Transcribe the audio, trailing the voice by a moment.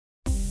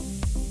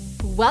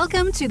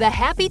Welcome to the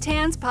Happy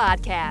Tans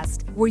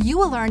podcast, where you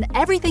will learn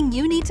everything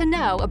you need to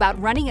know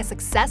about running a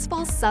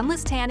successful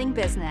sunless tanning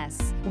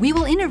business. We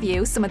will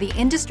interview some of the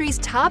industry's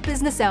top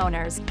business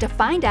owners to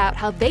find out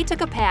how they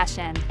took a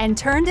passion and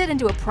turned it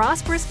into a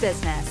prosperous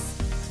business.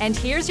 And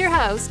here's your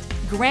host,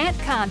 Grant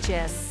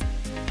Conscious.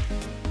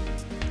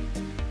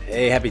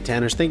 Hey, Happy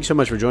Tanners. Thank you so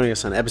much for joining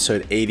us on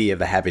episode 80 of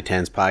the Happy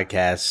Tans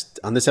podcast.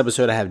 On this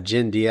episode, I have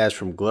Jenn Dieas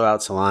from Glow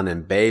Out Salon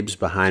and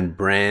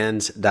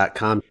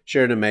babesbehindbrands.com.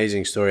 Shared an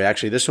amazing story.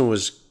 Actually, this one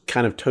was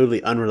kind of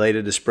totally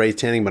unrelated to spray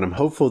tanning, but I'm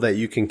hopeful that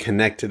you can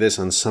connect to this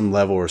on some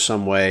level or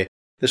some way.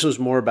 This was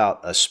more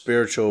about a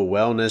spiritual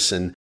wellness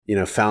and,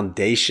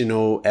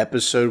 foundational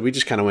episode. We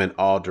just kind of went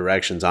all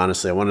directions,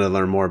 honestly. I wanted to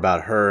learn more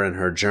about her and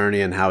her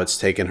journey and how it's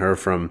taken her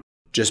from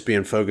just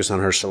being focused on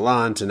her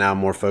salon to now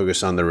more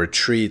focused on the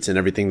retreats and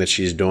everything that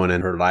she's doing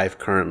in her life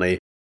currently.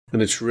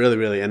 And it's really,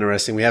 really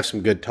interesting. We have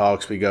some good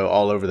talks. We go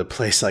all over the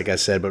place, like I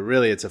said, but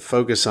really it's a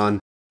focus on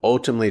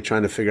ultimately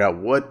trying to figure out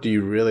what do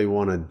you really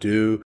want to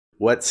do,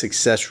 what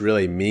success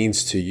really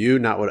means to you,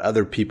 not what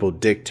other people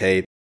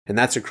dictate. And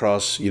that's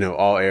across,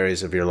 all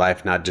areas of your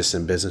life, not just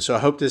in business. So I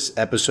hope this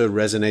episode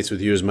resonates with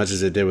you as much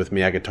as it did with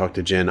me. I could talk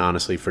to Jenn,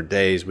 honestly, for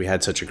days. We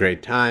had such a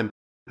great time.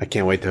 I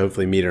can't wait to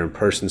hopefully meet her in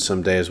person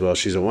someday as well.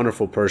 She's a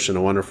wonderful person,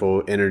 a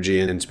wonderful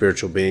energy and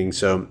spiritual being.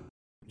 So,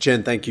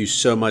 Jenn, thank you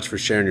so much for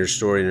sharing your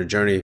story and your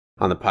journey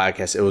on the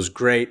podcast. It was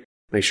great.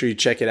 Make sure you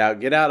check it out.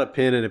 Get out a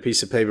pen and a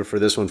piece of paper for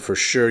this one for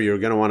sure. You're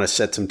going to want to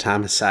set some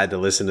time aside to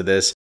listen to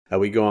this.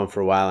 We go on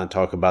for a while and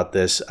talk about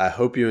this. I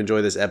hope you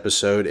enjoy this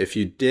episode. If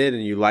you did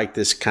and you like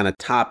this kind of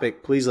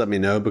topic, please let me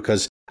know,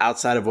 because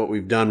outside of what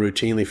we've done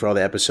routinely for all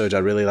the episodes, I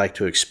really like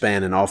to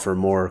expand and offer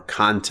more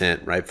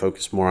content, right?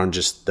 Focus more on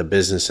just the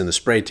business and the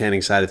spray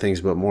tanning side of things,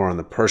 but more on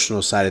the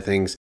personal side of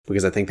things,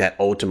 because I think that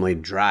ultimately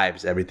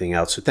drives everything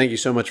else. So thank you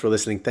so much for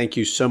listening. Thank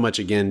you so much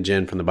again,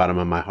 Jenn, from the bottom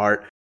of my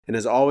heart. And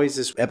as always,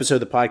 this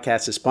episode of the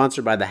podcast is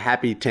sponsored by the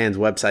Happy Tans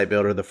website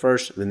builder, the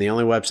first and the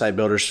only website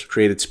builders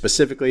created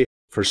specifically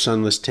for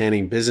sunless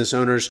tanning business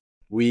owners.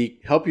 We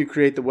help you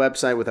create the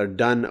website with our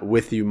done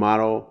with you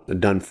model, a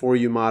done for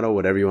you model,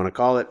 whatever you want to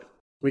call it.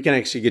 We can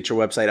actually get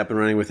your website up and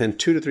running within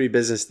 2 to 3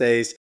 business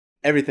days.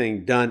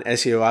 Everything done,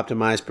 SEO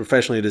optimized,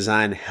 professionally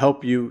designed,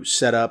 help you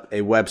set up a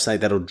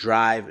website that'll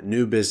drive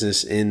new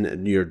business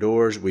in your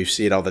doors. We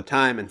see it all the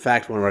time. In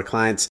fact, one of our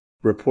clients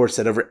reports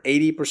that over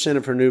 80%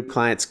 of her new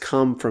clients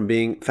come from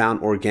being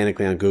found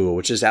organically on Google,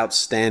 which is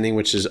outstanding,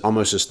 which is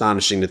almost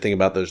astonishing to think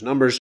about those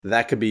numbers.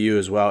 That could be you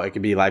as well. It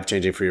could be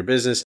life-changing for your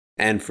business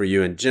and for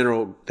you in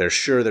general.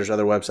 There's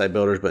other website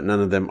builders, but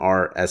none of them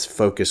are as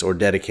focused or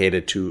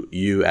dedicated to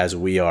you as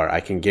we are. I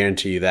can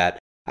guarantee you that.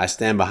 I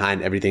stand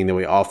behind everything that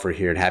we offer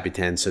here at Happy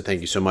Tans, so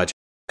thank you so much.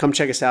 Come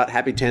check us out,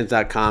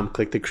 happytans.com.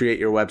 Click the Create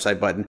Your Website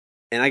button.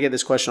 And I get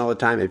this question all the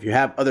time. If you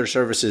have other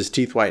services,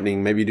 teeth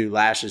whitening, maybe you do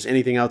lashes,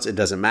 anything else, it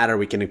doesn't matter.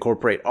 We can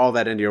incorporate all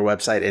that into your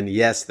website. And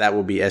yes, that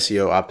will be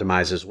SEO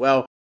optimized as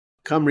well.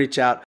 Come reach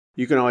out.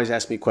 You can always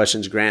ask me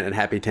questions, Grant at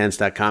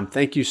happytans.com.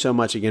 Thank you so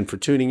much again for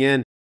tuning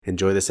in.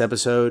 Enjoy this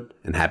episode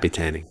and happy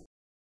tanning.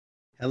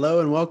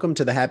 Hello and welcome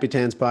to the Happy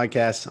Tans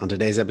podcast. On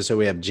today's episode,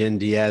 we have Jenn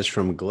Dieas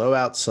from Glow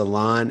Out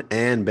Salon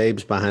and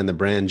Babes Behind the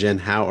Brand. Jenn,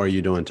 how are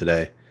you doing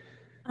today?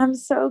 I'm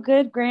so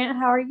good, Grant.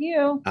 How are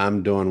you?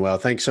 I'm doing well.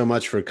 Thanks so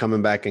much for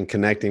coming back and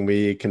connecting.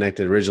 We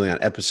connected originally on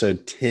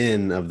episode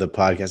 10 of the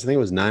podcast. I think it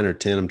was 9 or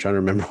 10. I'm trying to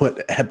remember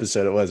what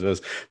episode it was. It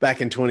was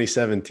back in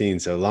 2017,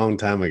 so a long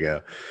time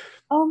ago.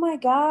 Oh my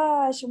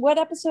gosh. What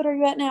episode are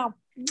you at now?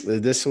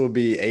 This will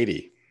be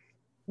 80.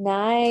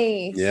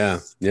 Nice.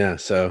 Yeah.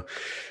 So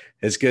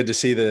it's good to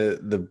see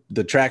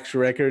the tracks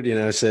record.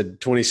 It said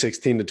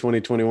 2016 to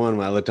 2021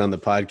 when I looked on the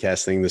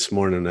podcast thing this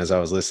morning as I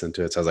was listening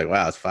to it. So I was like,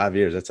 wow, it's 5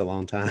 years. That's a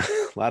long time.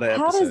 A lot of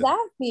episodes. How does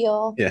that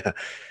feel? Yeah,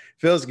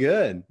 feels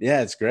good.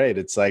 Yeah, it's great.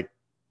 It's like,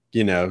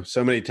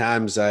 so many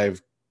times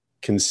I've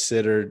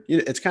considered,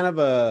 it's kind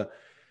of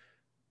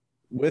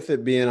with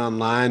it being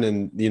online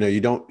and,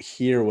 you don't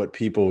hear what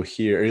people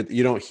hear.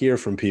 You don't hear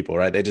from people,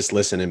 right? They just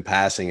listen in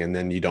passing and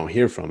then you don't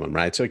hear from them,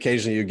 right? So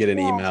occasionally you get an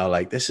email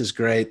like, this is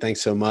great.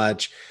 Thanks so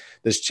much.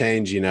 This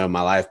changed,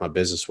 my life, my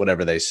business,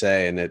 whatever they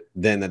say. And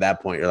then at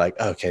that point, you're like,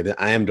 okay,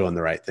 I am doing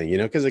the right thing,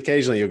 because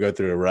occasionally you'll go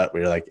through a rut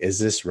where you're like, is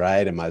this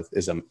right?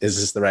 Is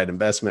this the right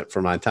investment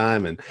for my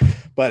time?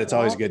 But it's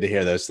always good to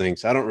hear those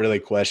things. I don't really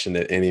question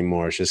it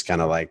anymore. It's just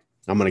kind of like,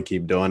 I'm going to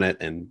keep doing it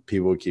and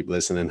people will keep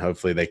listening.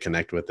 Hopefully they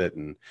connect with it.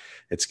 And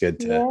it's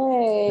good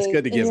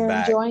to give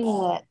back. Enjoying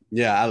it.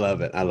 Yeah, I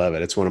love it.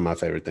 It's one of my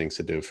favorite things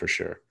to do for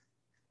sure.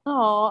 Oh,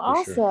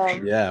 awesome.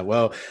 Sure. Yeah.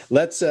 Well,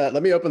 let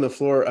me open the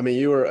floor. I mean,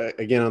 you were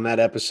again on that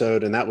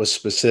episode and that was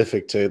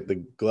specific to the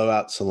Glow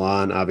Out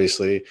Salon,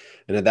 obviously.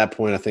 And at that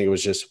point, I think it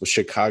was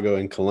Chicago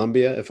and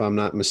Columbia, if I'm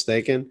not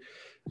mistaken,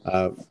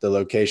 the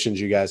locations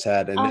you guys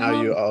had. And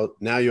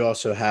now you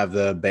also have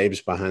the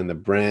Babes Behind the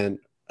Brand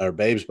or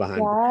Babes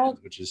Behind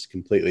Brands, which is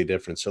completely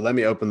different. So let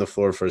me open the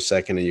floor for a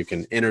second and you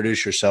can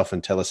introduce yourself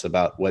and tell us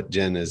about what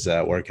Jenn is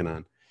working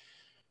on.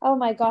 Oh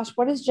my gosh,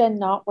 what is Jenn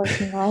not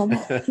working on?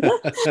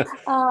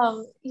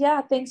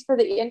 Yeah, thanks for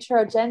the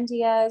intro. Jenn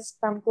Dieas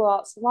from Glow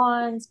Out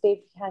Salons,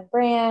 Baby Behind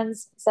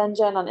Brands, Zen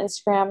Jen on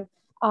Instagram.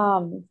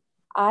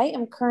 I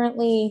am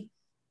currently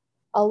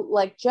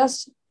like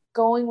just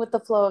going with the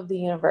flow of the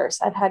universe.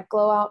 I've had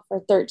Glow Out for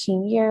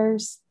 13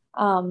 years.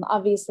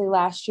 Obviously,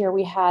 last year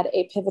we had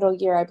a pivotal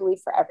year, I believe,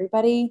 for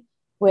everybody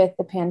with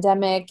the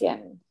pandemic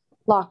and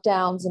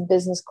lockdowns and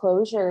business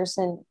closures.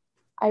 And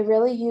I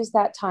really used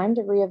that time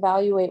to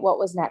reevaluate what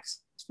was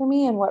next for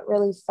me and what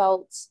really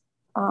felt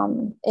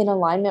in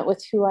alignment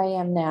with who I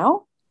am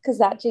now, because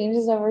that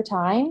changes over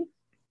time.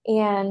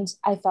 And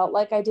I felt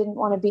like I didn't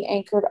want to be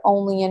anchored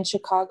only in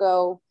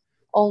Chicago,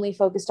 only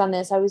focused on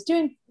this. I was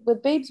doing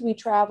with Babes, we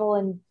travel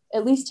in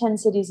at least 10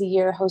 cities a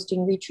year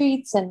hosting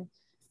retreats. And,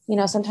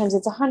 sometimes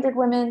it's 100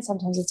 women,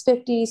 sometimes it's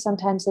 50,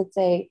 sometimes it's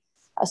a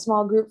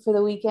small group for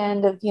the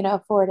weekend of,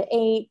 4 to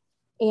 8.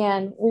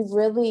 And we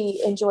really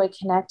enjoy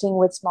connecting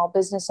with small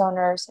business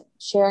owners and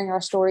sharing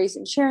our stories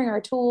and sharing our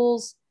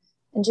tools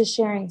and just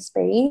sharing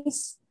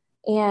space.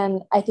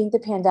 And I think the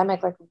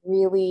pandemic like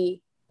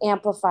really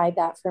amplified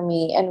that for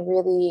me and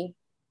really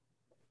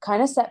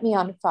kind of set me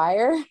on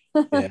fire.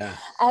 Yeah.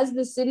 As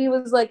the city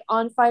was like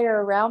on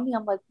fire around me,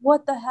 I'm like,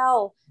 what the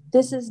hell?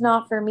 This is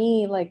not for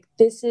me. Like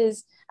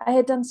I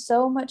had done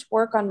so much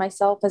work on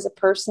myself as a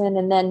person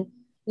and then,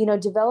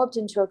 developed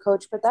into a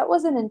coach, but that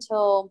wasn't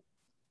until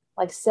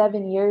like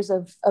 7 years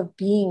of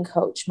being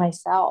coach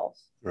myself,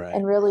 Right.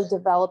 and really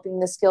developing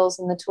the skills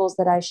and the tools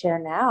that I share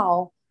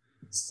now.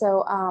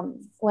 So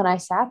when I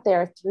sat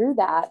there through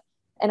that,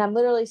 and I'm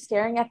literally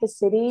staring at the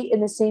city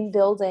in the same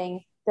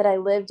building that I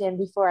lived in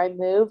before I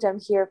moved. I'm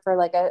here for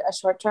like a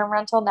short-term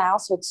rental now.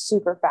 So it's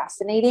super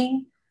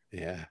fascinating.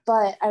 Yeah.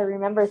 But I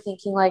remember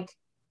thinking like,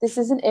 this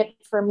isn't it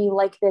for me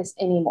like this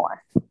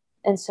anymore.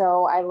 And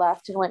so I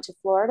left and went to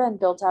Florida and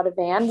built out a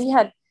van. We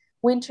had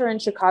winter in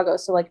Chicago.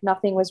 So like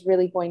nothing was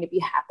really going to be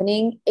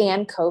happening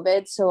and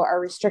COVID. So our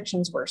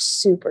restrictions were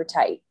super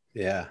tight.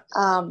 Yeah.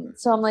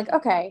 So I'm like,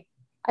 okay,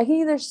 I can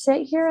either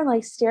sit here and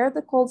like stare at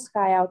the cold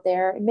sky out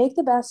there and make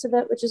the best of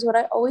it, which is what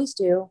I always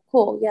do.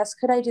 Cool. Yes.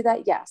 Could I do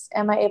that? Yes.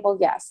 Am I able?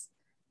 Yes.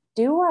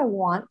 Do I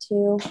want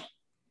to?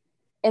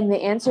 And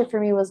the answer for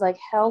me was like,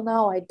 hell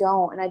no, I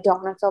don't. And I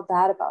don't want to feel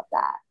bad about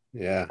that.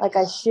 Yeah. Like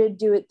I should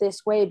do it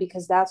this way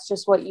because that's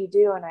just what you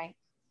do. And I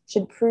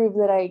should prove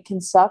that I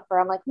can suffer.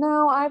 I'm like,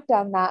 no, I've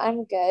done that.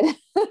 I'm good.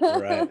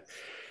 Right.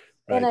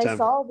 And I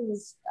saw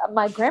these,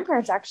 my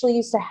grandparents actually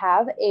used to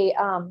have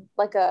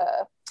like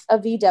a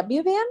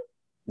VW van.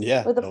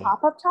 Yeah. With a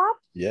pop-up top.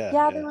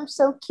 Yeah. They were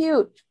so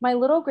cute. My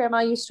little grandma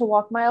used to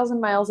walk miles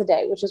and miles a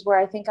day, which is where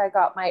I think I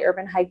got my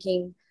urban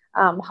hiking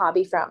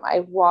hobby from.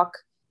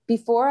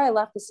 Before I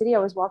left the city, I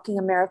was walking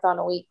a marathon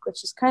a week,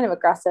 which is kind of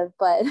aggressive,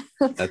 but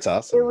that's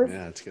awesome.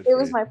 It's good. It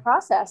was my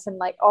process and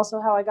like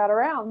also how I got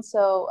around.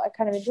 So I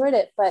kind of enjoyed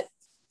it. But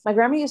my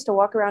grandma used to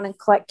walk around and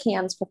collect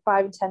cans for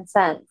 5 and 10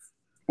 cents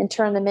and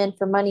turn them in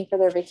for money for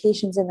their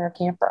vacations in their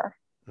camper.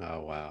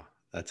 Oh, wow.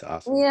 That's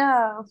awesome.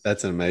 Yeah.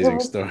 That's an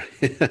amazing story.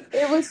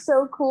 It was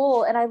so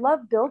cool. And I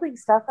love building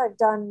stuff.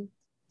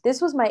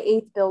 This was my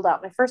 8th build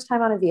out, my first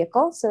time on a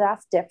vehicle. So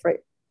that's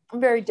different,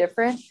 very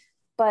different.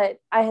 But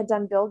I had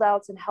done build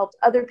outs and helped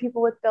other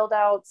people with build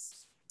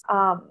outs.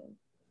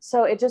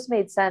 So it just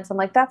made sense. I'm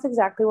like, that's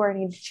exactly where I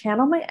need to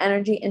channel my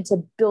energy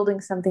into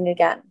building something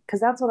again, because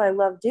that's what I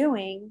love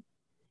doing.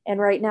 And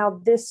right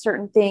now, this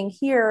certain thing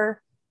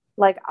here,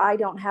 like I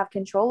don't have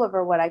control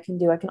over what I can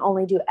do. I can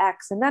only do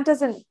X. And that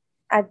doesn't,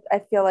 I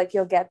feel like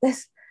you'll get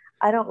this.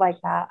 I don't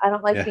like that. I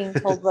don't like being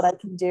told what I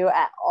can do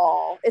at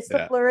all. It's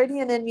the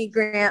Floridian in me,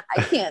 Grant.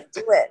 I can't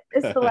do it.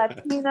 It's the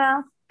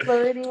Latina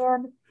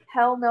Floridian.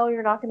 Hell no,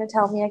 you're not going to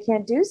tell me I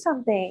can't do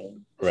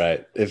something.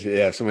 Right.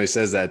 If somebody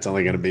says that, it's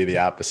only going to be the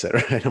opposite,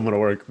 right? I'm going to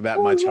work that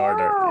much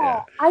harder.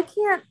 Yeah. I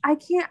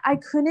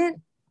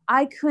couldn't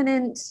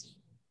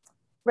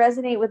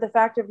resonate with the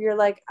fact of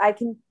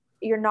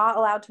you're not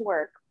allowed to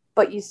work,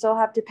 but you still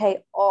have to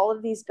pay all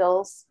of these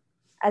bills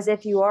as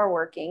if you are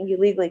working. You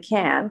legally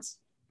can't.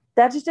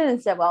 That just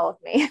didn't sit well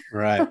with me.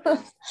 Right.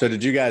 So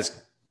did you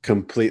guys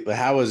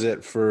how was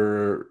it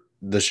for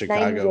the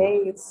Chicago?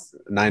 90 days.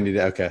 90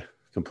 days. Okay.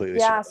 Completely.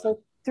 Yeah. So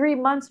 3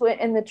 months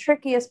and the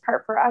trickiest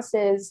part for us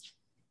is,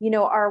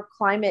 our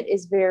climate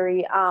is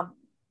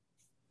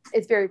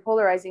it's very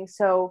polarizing.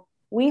 So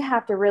we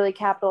have to really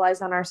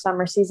capitalize on our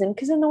summer season.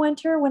 Cause in the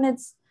winter when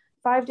it's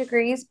 5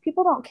 degrees,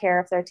 people don't care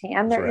if they're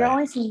tan. You're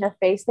only seeing their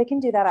face. They can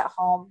do that at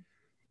home.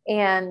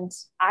 And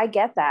I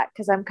get that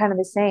because I'm kind of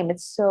the same.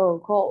 It's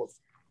so cold.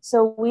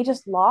 So we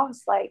just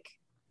lost like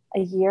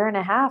a year and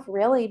a half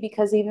really,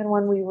 because even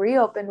when we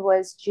reopened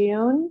was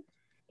June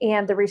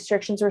and the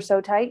restrictions were so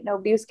tight,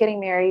 nobody was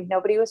getting married.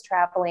 Nobody was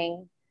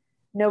traveling.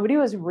 Nobody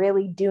was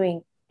really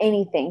doing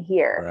anything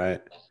here.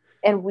 Right.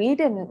 And we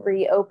didn't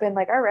reopen,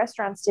 like our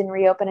restaurants didn't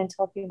reopen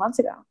until a few months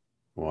ago.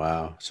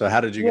 Wow. So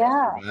how did you guys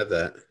survive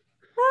that?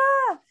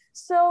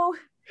 So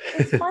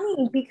it's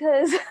funny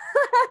because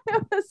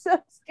it was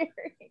so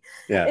scary.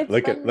 Yeah.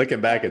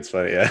 Looking back, it's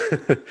funny. Yeah.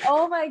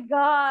 Oh my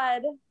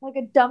God. Like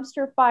a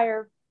dumpster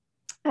fire.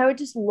 I would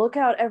just look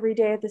out every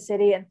day at the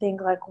city and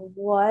think like,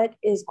 what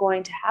is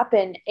going to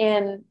happen?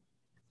 And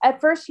at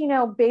first,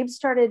 Babe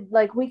started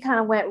like, we kind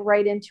of went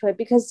right into it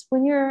because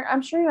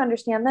I'm sure you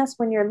understand this,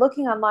 when you're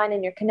looking online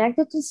and you're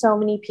connected to so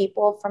many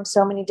people from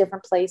so many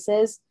different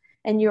places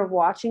and you're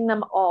watching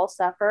them all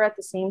suffer at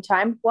the same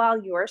time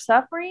while you're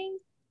suffering.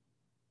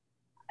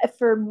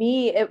 For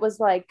me, it was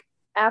like,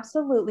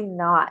 absolutely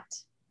not.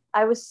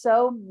 I was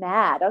so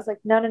mad. I was like,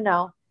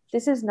 no,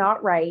 this is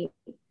not right.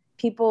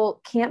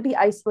 People can't be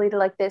isolated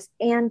like this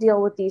and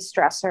deal with these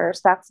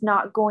stressors. That's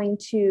not going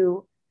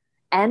to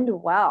end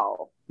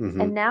well.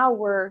 Mm-hmm. And now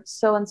we're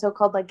so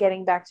called like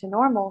getting back to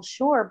normal,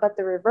 sure. But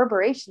the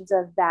reverberations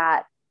of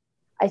that,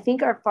 I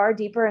think, are far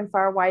deeper and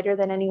far wider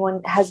than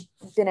anyone has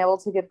been able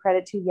to give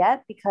credit to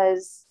yet,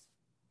 because,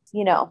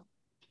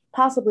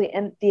 possibly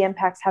the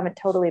impacts haven't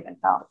totally been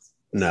felt.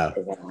 No.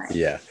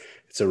 Yeah.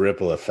 It's a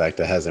ripple effect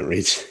that hasn't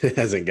it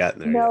hasn't gotten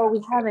there No, yet.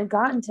 we haven't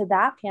gotten to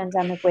that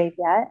pandemic wave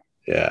yet.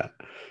 Yeah.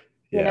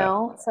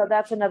 So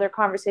that's another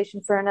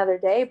conversation for another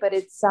day. But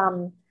it's,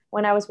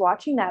 when I was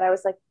watching that, I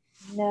was like,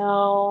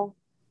 no,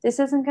 this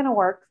isn't going to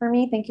work for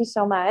me. Thank you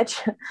so much.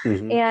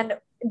 Mm-hmm. And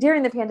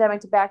during the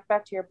pandemic, to back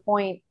to your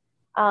point,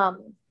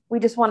 we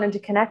just wanted to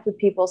connect with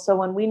people. So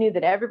when we knew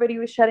that everybody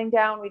was shutting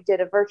down, we did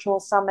a virtual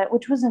summit,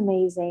 which was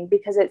amazing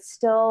because it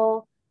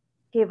still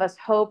gave us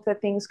hope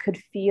that things could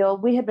feel.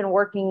 We had been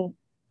working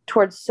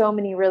towards so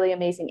many really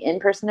amazing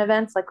in-person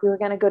events. Like we were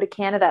going to go to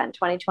Canada in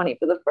 2020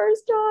 for the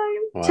first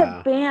time,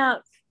 to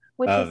Banff,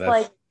 which is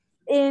like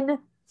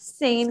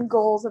insane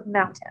goals of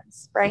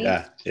mountains,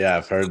 right? Yeah,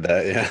 I've heard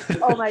that. Yeah.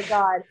 Oh my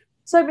God.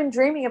 So I've been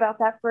dreaming about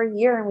that for a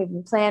year, and we've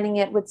been planning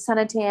it with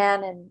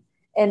Sunatan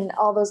and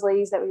all those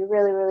ladies that we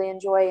really, really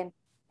enjoy.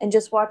 And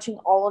just watching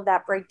all of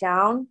that break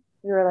down,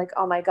 we were like,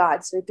 oh my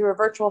God. So we threw a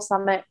virtual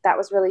summit. That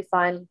was really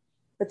fun.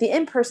 But the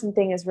in-person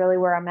thing is really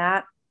where I'm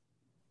at.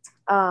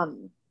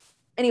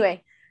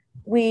 Anyway,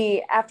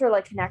 after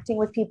like connecting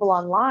with people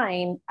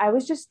online, I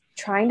was just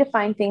trying to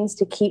find things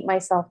to keep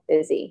myself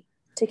busy,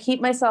 to keep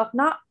myself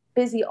not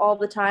busy all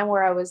the time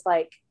where I was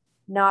like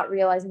not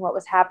realizing what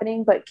was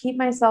happening, but keep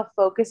myself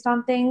focused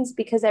on things,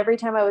 because every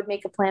time I would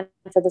make a plan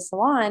for the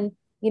salon,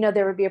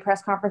 there would be a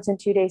press conference in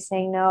 2 days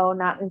saying, no,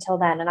 not until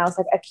then. And I was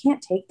like, I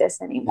can't take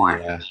this anymore.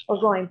 Yeah. We're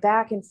going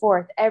back and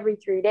forth every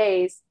 3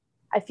 days.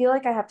 I feel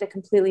like I have to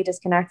completely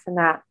disconnect from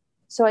that.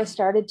 So I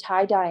started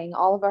tie-dyeing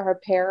all of our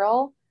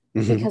apparel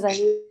because I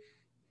knew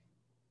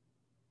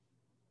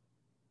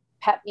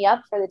pep me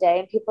up for the day.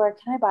 And people are like,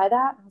 can I buy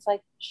that? And I was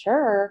like,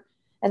 sure.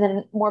 And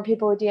then more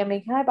people would DM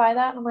me, can I buy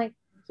that? And I'm like,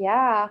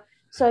 yeah.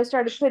 So I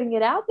started putting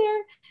it out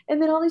there. And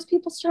then all these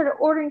people started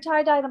ordering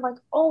tie-dye. And I'm like,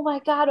 oh my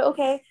God,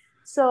 okay.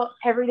 So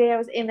every day I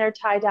was in there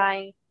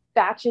tie-dyeing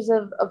batches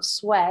of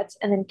sweats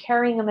and then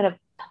carrying them in a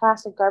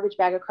plastic garbage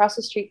bag across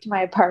the street to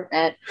my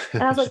apartment.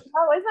 And I was like,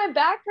 oh, why does my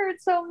back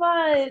hurt so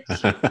much?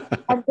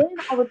 And then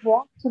I would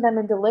walk to them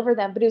and deliver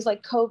them, but it was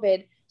like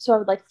COVID. So I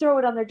would like throw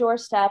it on their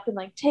doorstep and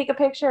like take a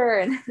picture,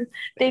 and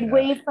they'd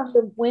wave from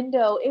the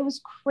window. It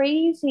was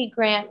crazy,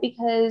 Grant,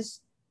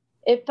 because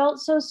it felt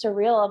so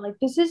surreal. I'm like,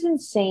 this is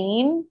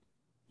insane.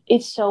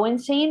 It's so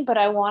insane, but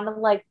I want to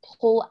like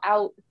pull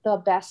out the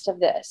best of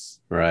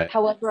this. Right.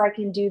 However, I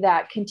can do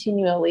that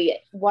continually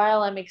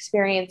while I'm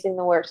experiencing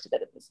the worst of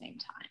it at the same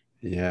time.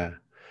 Yeah.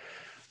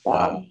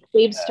 Wow.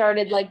 Babe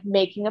started like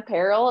making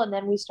apparel, and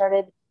then we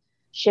started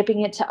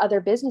shipping it to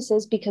other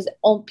businesses because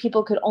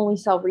people could only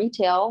sell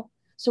retail.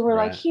 So we're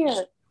like, here,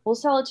 we'll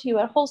sell it to you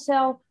at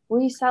wholesale,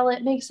 resell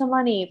it, make some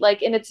money.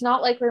 Like, and it's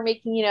not like we're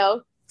making,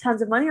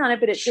 tons of money on it,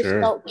 but it just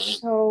felt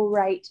so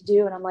right to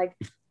do. And I'm like,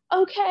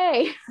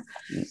 okay.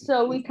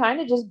 So we kind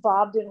of just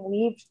bobbed and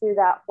weaved through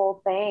that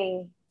whole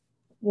thing,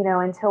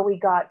 until we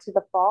got to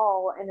the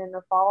fall. And in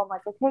the fall, I'm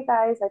like, okay,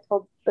 guys, I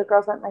told the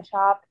girls at my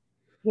shop,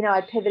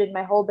 I pivoted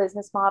my whole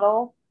business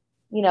model,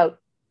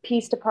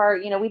 pieced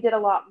apart. We did a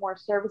lot more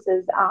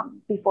services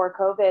before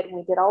COVID, and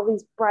we did all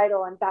these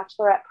bridal and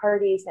bachelorette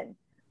parties, and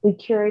we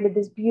curated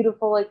this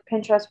beautiful, like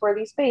Pinterest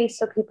worthy space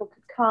so people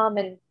could come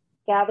and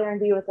gather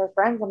and be with their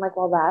friends. I'm like,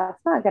 well,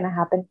 that's not going to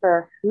happen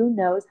for who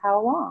knows how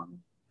long.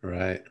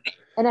 Right.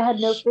 And I had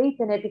no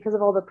faith in it because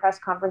of all the press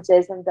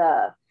conferences and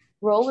the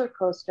roller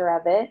coaster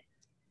of it.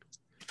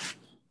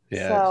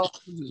 Yeah. So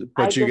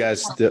but you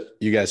guys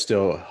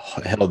still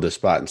held the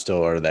spot and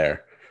still are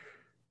there.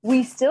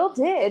 We still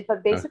did,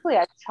 but basically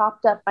I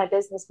chopped up my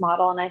business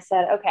model and I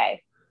said,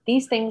 okay,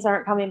 these things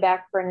aren't coming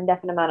back for an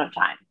indefinite amount of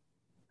time.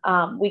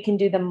 We can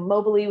do them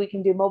mobily. We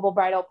can do mobile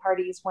bridal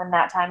parties when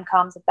that time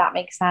comes, if that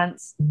makes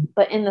sense.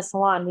 But in the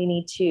salon, we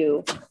need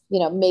to,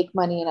 make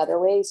money in other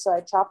ways. So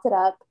I chopped it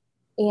up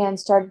and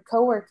started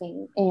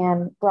co-working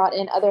and brought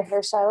in other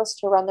hairstylists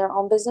to run their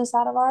own business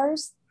out of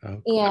ours.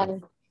 Oh, cool.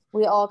 And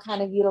we all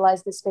kind of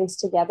utilize the space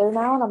together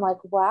now. And I'm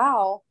like,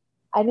 wow,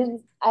 I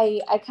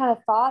kind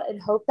of thought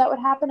and hoped that would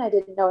happen. I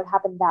didn't know it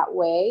happened that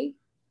way,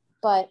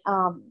 but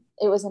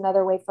it was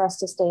another way for us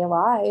to stay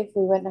alive.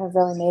 We wouldn't have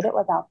really made it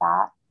without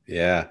that.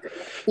 Yeah.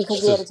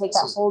 Because we had to take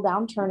that whole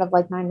downturn of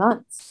like 9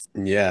 months.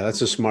 Yeah.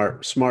 That's a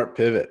smart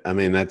pivot. I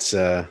mean, that's,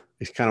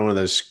 it's kind of one of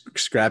those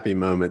scrappy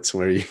moments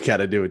where you got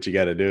to do what you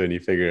got to do and you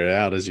figure it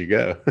out as you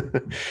go.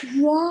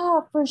 Yeah,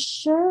 for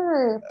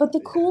sure. But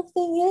the cool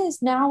thing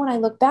is now when I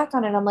look back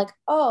on it, I'm like,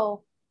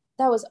 oh,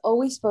 that was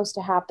always supposed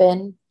to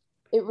happen.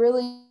 It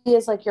really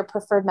is like your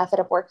preferred method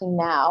of working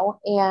now.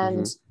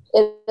 And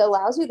it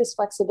allows you this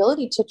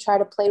flexibility to try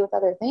to play with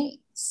other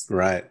things.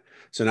 Right.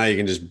 So now you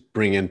can just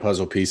bring in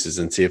puzzle pieces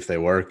and see if they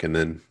work. And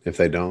then if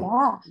they don't,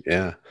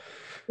 yeah.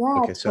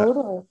 Yeah, Okay.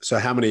 totally. So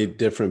how many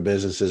different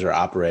businesses are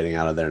operating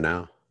out of there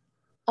now?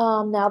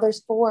 Now there's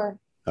 4.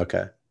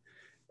 Okay.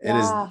 And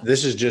Yeah.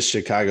 this is just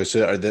Chicago.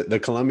 So are the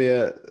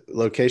Columbia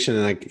location,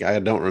 and I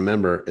don't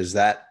remember,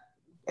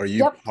 are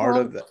you part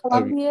of the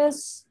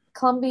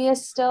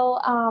Columbia's still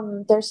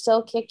they're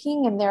still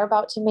kicking, and they're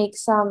about to make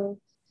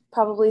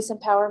probably some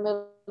power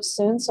moves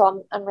soon.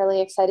 So I'm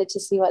really excited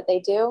to see what they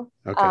do.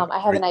 Okay. I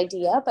have an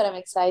idea, but I'm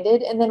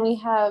excited. And then we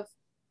have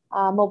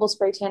Mobile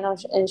Spray Tan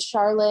in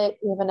Charlotte.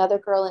 We have another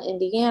girl in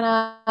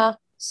Indiana.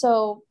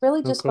 So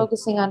really just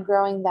focusing on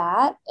growing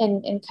that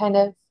and kind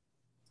of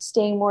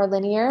staying more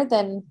linear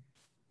than,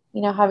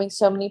 having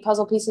so many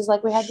puzzle pieces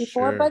like we had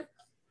before, but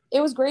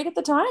it was great at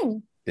the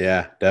time.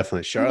 Yeah,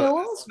 definitely.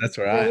 Charlotte. That's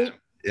where I am.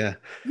 Yeah.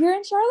 You're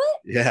in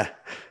Charlotte? Yeah.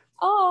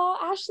 Oh,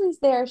 Ashley's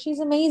there.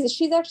 She's amazing.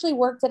 She's actually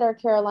worked at our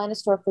Carolina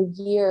store for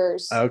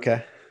years.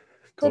 Okay.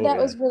 Cool, so that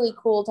was really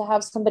cool to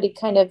have somebody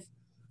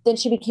then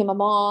she became a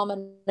mom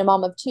and a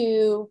mom of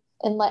 2.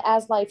 And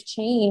as life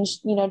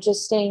changed,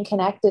 just staying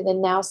connected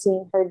and now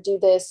seeing her do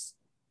this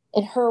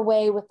in her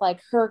way with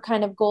like her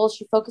kind of goals.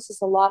 She focuses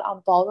a lot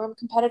on ballroom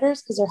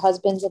competitors because her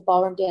husband's a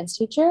ballroom dance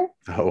teacher.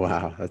 Oh,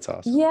 wow. That's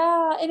awesome.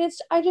 Yeah. And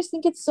I just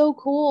think it's so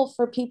cool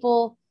for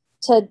people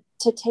to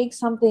take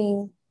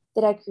something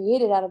that I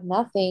created out of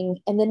nothing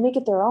and then make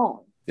it their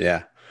own.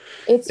 Yeah.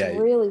 It's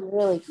really,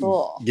 really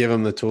cool. Give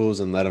them the tools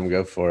and let them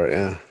go for it.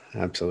 Yeah,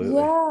 absolutely.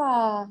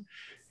 Yeah.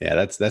 Yeah.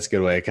 That's a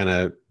good way. Kind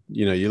of,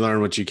 you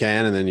learn what you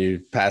can and then you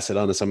pass it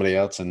on to somebody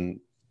else and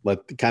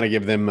kind of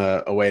give them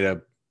a way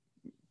to,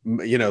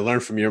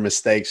 learn from your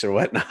mistakes or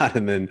whatnot,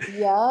 and then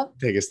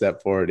take a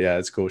step forward. Yeah,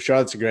 it's cool.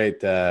 Charlotte's a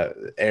great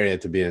area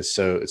to be in.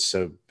 So it's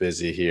so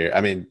busy here. I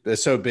mean,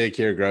 it's so big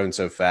here, growing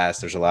so fast.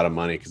 There's a lot of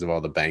money because of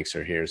all the banks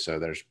are here. So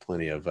there's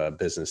plenty of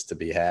business to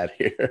be had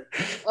here.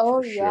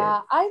 Oh, yeah.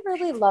 Sure. I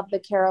really love the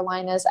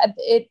Carolinas.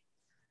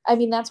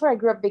 That's where I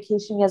grew up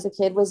vacationing as a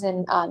kid, was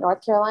in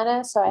North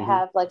Carolina. So I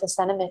have like a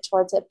sentiment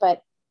towards it,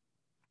 but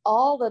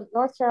all the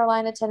North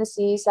Carolina,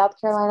 Tennessee, South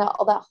Carolina,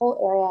 all that whole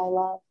area I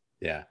love.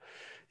 Yeah.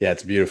 Yeah,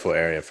 it's a beautiful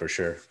area for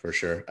sure. For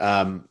sure.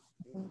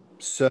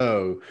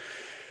 So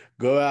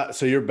go out.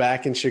 So you're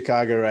back in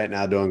Chicago right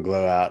now doing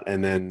Glow Out,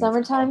 and then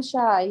Summertime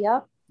Shy.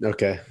 Yep.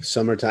 Okay.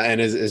 Summertime.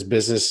 And is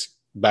business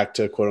back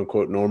to quote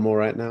unquote normal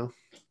right now?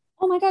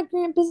 Oh my God,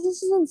 Grant,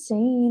 business is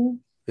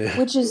insane.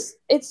 Yeah.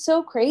 It's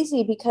so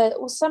crazy because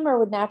summer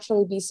would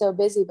naturally be so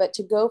busy, but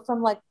to go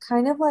from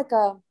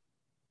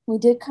we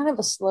did kind of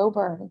a slow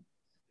burn.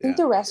 I think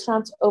the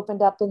restaurants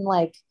opened up in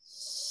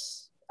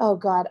oh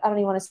God, I don't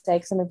even want to say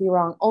because I'm going to be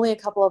wrong. Only a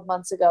couple of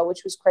months ago,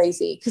 which was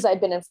crazy because I'd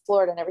been in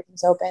Florida and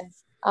everything's open.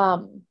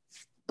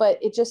 But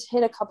it just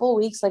hit a couple of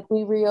weeks. Like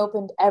we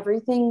reopened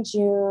everything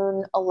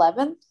June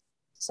 11th.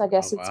 So I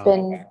guess it's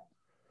been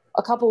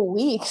a couple of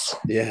weeks.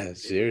 Yeah,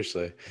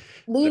 seriously.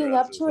 Leading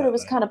up to it, it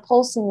was kind of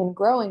pulsing and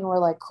growing. We're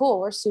like, cool,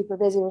 we're super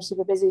busy. We're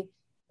super busy.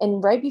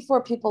 And right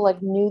before people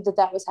knew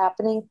that was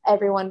happening,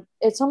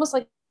 it's almost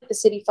like the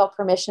city felt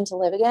permission to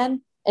live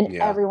again. And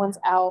everyone's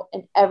out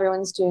and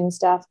everyone's doing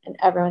stuff and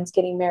everyone's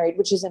getting married,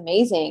 which is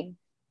amazing.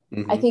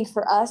 Mm-hmm. I think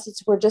for us,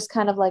 we're just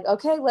kind of like,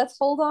 okay, let's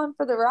hold on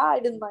for the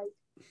ride and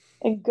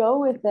go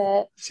with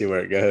it. See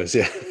where it goes.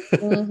 Yeah.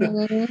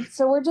 Mm-hmm.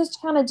 So we're just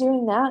kind of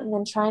doing that and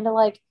then trying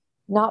to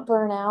not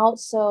burn out.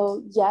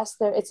 So yes,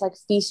 it's like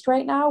feast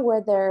right now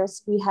where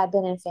we had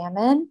been in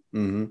famine.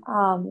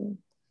 Mm-hmm.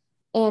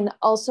 And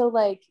also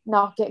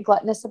not get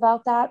gluttonous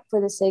about that for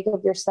the sake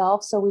of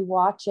yourself. So we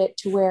watch it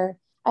to where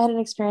I had an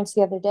experience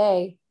the other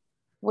day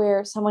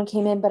where someone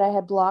came in, but I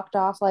had blocked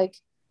off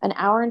an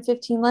hour and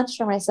 15 lunch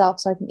for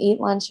myself so I can eat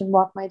lunch and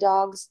walk my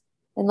dogs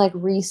and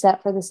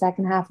reset for the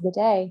second half of the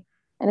day.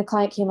 And a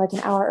client came an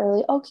hour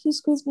early. Oh, can you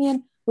squeeze me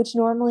in? Which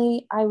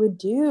normally I would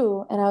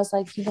do. And I was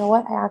like, you know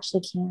what? I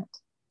actually can't.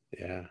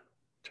 Yeah.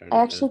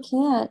 I actually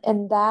can't.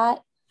 And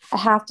that I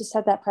have to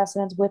set that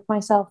precedence with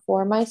myself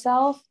for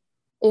myself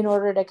in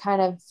order to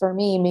kind of, for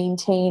me,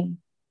 maintain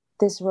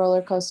this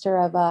roller coaster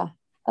of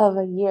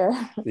a year.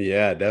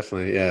 Yeah,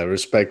 definitely. Yeah.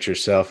 Respect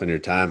yourself and your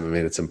time. I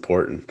mean, it's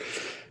important.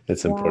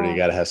 It's important. You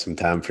got to have some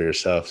time for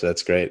yourself. So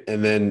that's great.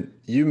 And then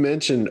you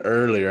mentioned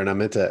earlier, and I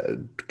meant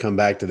to come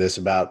back to this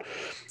about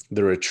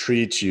the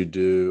retreats you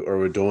do or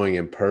were doing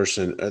in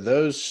person. Are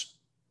those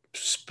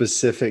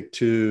specific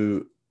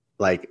to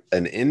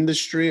an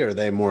industry? Or are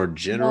they more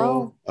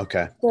general? No,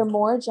 okay. They're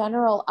more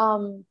general.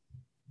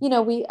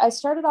 I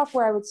started off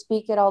where I would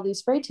speak at all these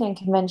spray tan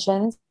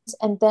conventions,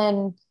 and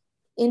then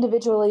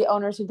individually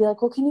owners would be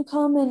like, well, can you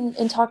come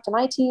and talk to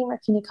my team, or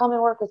can you come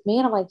and work with me?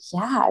 And I'm like,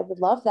 yeah, I would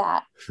love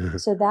that.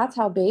 So that's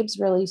how Babes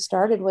really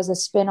started, was a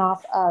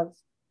spinoff of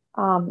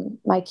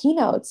my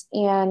keynotes.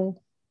 And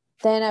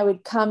then I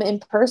would come in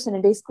person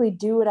and basically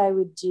do what I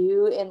would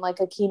do in like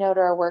a keynote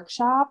or a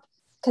workshop.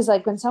 Cause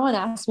like when someone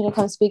asks me to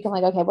come speak, I'm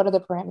like, okay, what are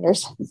the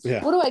parameters?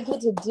 Yeah. What do I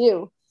get to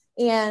do?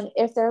 And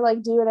if they're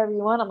like, do whatever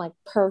you want, I'm like,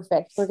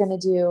 perfect. We're going to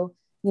do,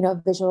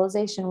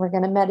 visualization. We're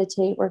going to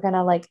meditate. We're going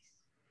to like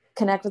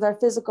connect with our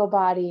physical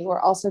body. We're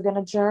also going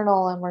to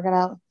journal, and we're going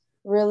to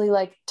really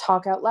like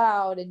talk out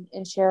loud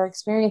and share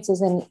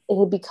experiences. And it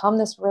had become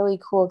this really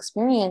cool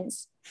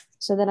experience.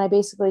 So then I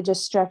basically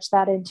just stretched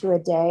that into a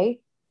day.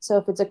 So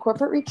if it's a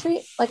corporate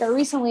retreat, like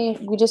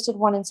we just did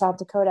one in South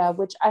Dakota,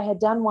 which I had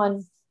done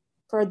one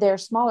for their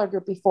smaller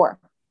group before,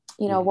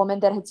 a woman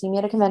that had seen me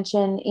at a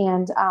convention,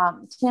 and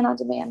Tan on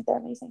Demand. They're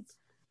amazing.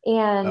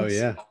 And oh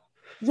yeah.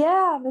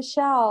 Yeah,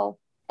 Michelle,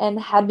 and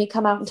had me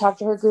come out and talk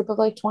to her group of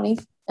like 20.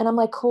 And I'm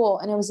like, cool.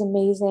 And it was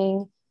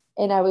amazing.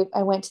 And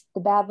I went to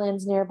the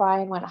Badlands nearby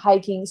and went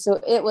hiking. So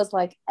it was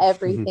like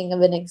everything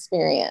of an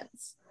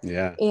experience.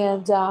 Yeah.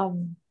 And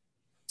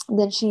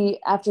then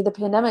after the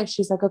pandemic,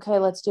 she's like, okay,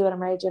 let's do it.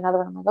 I'm ready to do another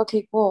one. I'm like,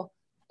 okay, cool.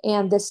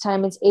 And this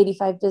time it's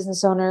 85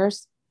 business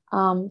owners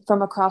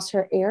from across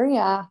her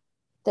area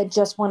that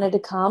just wanted to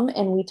come.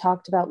 And we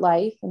talked about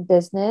life and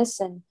business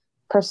and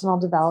personal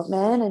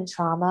development and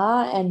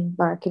trauma and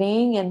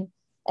marketing and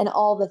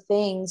all the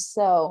things.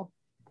 So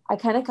I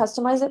kind of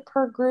customize it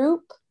per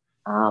group.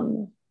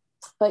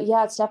 But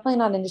yeah, it's definitely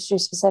not industry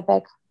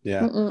specific.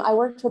 Yeah. I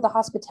worked with a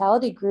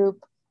hospitality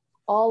group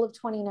all of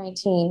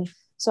 2019.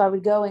 So I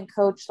would go and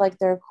coach like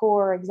their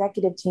core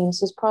executive team.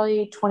 So it's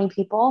probably 20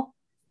 people,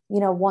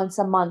 once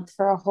a month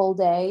for a whole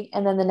day.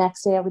 And then the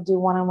next day I would do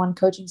one-on-one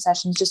coaching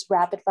sessions, just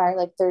rapid fire,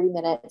 like 30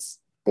 minutes.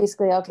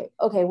 Basically,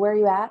 okay, where are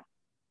you at?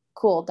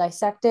 Cool.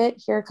 Dissect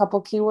it. Here are a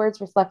couple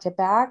keywords, reflect it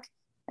back.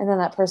 And then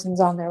that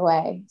person's on their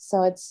way.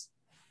 So it's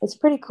a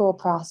pretty cool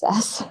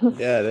process.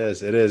 Yeah, it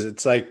is. It is.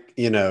 It's like,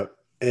 it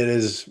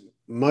is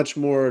much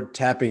more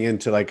tapping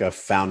into like a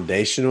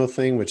foundational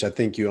thing, which I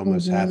think you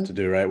almost have to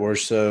do, right? We're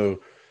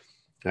so,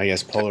 I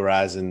guess,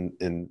 polarized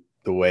in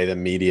the way the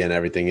media and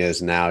everything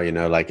is now,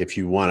 like if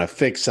you want to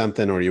fix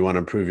something or you want to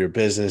improve your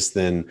business,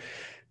 then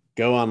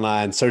go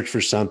online, search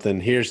for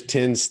something. Here's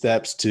 10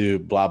 steps to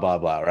blah, blah,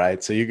 blah.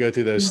 Right. So you go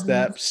through those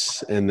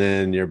steps and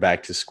then you're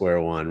back to square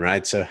one.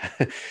 Right. So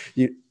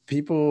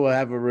people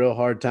have a real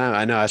hard time.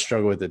 I know I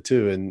struggle with it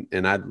too.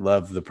 And I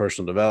love the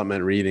personal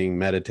development, reading,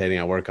 meditating.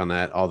 I work on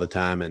that all the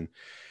time. And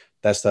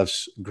that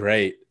stuff's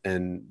great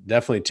and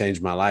definitely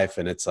changed my life.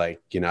 And it's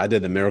like, I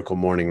did the Miracle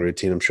Morning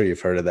Routine. I'm sure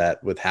you've heard of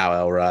that with Hal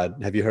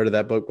Elrod. Have you heard of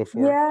that book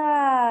before?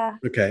 Yeah.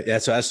 Okay. Yeah.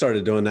 So I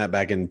started doing that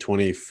back in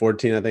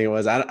 2014, I think it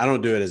was. I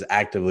don't do it as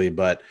actively,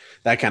 but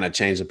that kind of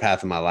changed the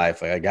path of my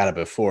life. Like I got up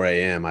at 4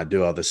 a.m. I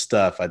do all this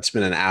stuff. I'd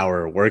spend an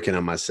hour working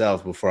on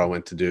myself before I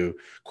went to do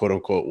quote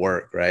unquote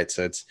work. Right.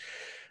 So it's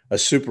a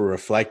super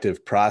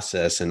reflective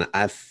process. And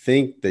I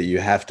think that you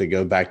have to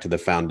go back to the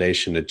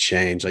foundation to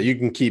change. Like you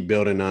can keep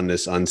building on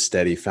this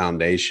unsteady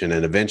foundation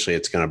and eventually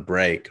it's going to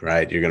break,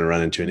 right? You're going to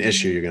run into an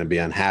issue. You're going to be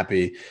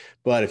unhappy.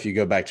 But if you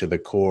go back to the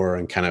core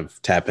and kind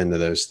of tap into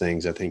those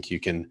things, I think you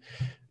can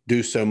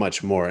do so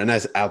much more. And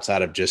that's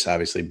outside of just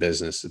obviously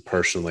business,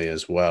 personally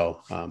as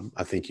well.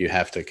 I think you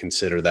have to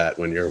consider that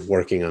when you're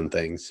working on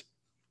things.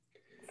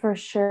 For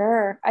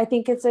sure. I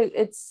think it's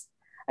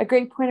a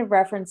great point of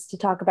reference to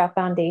talk about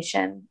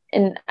foundation.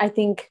 And I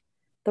think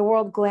the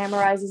world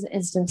glamorizes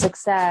instant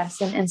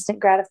success and instant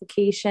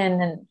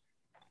gratification. And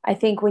I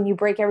think when you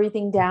break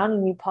everything down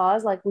and you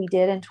pause like we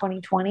did in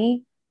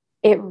 2020,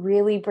 it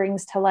really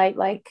brings to light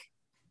like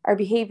our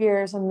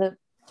behaviors and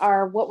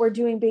what we're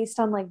doing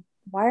based on like,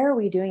 why are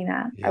we doing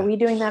that? Yeah. Are we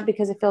doing that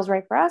because it feels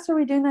right for us? Or are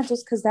we doing that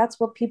just because that's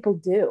what people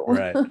do?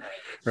 Right.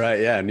 Right.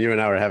 Yeah. And you and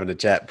I were having a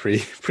chat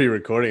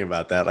pre-recording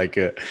about that, like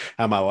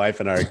how my wife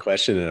and I are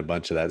questioning a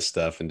bunch of that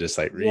stuff and just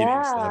like reading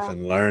stuff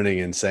and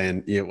learning and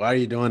saying, why are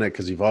you doing it?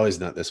 Because you've always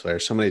done it this way, or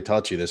somebody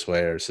taught you this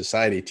way, or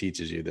society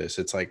teaches you this.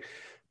 It's like,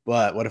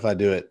 but what if I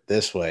do it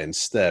this way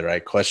instead?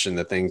 Right. Question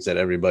the things that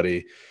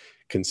everybody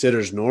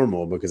considers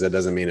normal, because that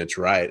doesn't mean it's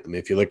right. I mean,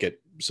 if you look at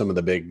some of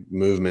the big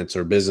movements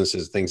or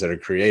businesses, things that are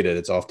created,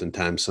 it's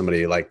oftentimes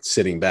somebody like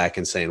sitting back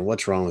and saying,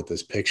 what's wrong with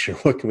this picture?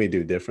 What can we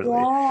do differently?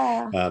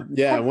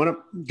 I want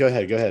to go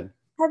ahead.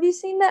 Have you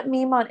seen that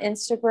meme on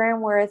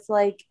Instagram where it's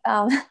like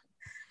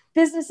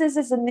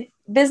businesses in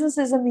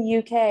the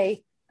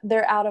UK,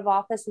 they're out of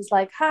office is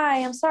like,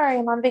 hi, I'm sorry,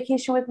 I'm on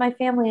vacation with my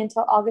family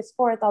until August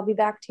 4th. I'll be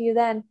back to you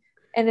then.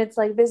 And it's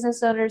like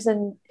business owners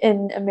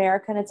in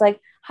America. And it's like,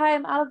 hi,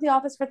 I'm out of the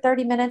office for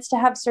 30 minutes to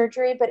have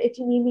surgery, but if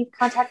you need me,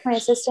 contact my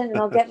assistant and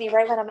they'll get me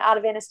right when I'm out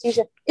of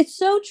anesthesia. It's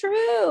so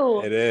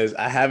true. It is.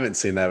 I haven't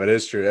seen that, but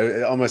it's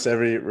true. Almost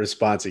every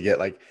response you get,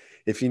 like,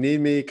 if you need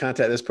me,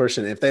 contact this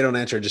person. If they don't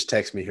answer, just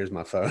text me. Here's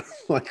my phone.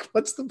 Like,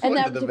 what's the point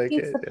of the vacation? And that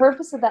defeats the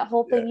purpose of that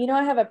whole thing. Yeah.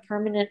 I have a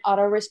permanent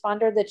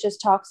autoresponder that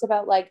just talks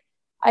about like,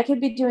 I could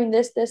be doing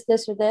this, this,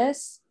 this, or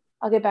this.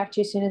 I'll get back to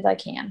you as soon as I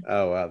can.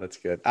 Oh, wow. That's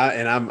good.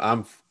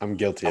 I'm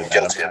guilty of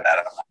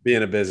that.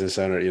 Being a business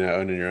owner,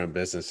 owning your own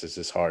business is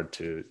just hard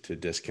to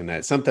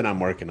disconnect. Something I'm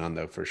working on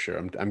though, for sure.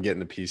 I'm getting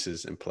the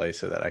pieces in place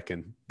so that I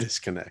can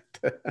disconnect.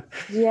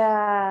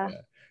 Yeah.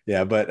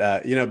 Yeah. But,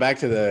 back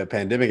to the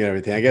pandemic and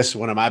everything, I guess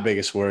one of my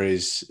biggest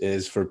worries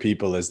is for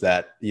people is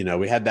that,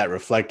 we had that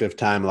reflective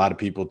time. A lot of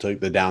people took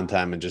the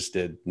downtime and just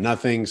did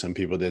nothing. Some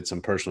people did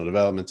some personal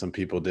development. Some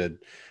people did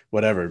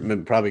whatever,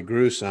 probably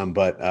grew some,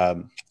 but,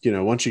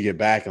 once you get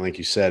back and like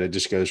you said, it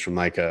just goes from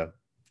like a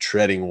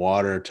treading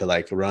water to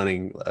like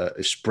running,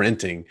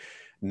 sprinting.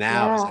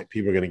 Now it's like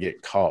people are going to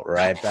get caught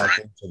right back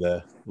into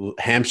the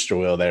hamster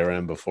wheel they were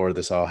in before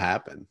this all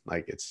happened.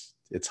 Like it's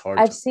hard.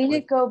 I've seen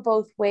it go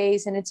both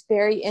ways, and it's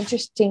very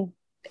interesting.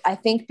 I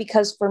think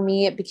because for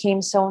me, it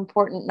became so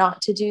important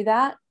not to do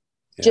that.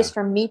 Yeah. Just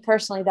for me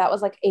personally, that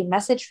was like a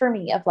message for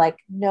me of like,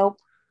 nope,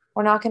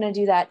 we're not going to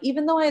do that.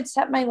 Even though I had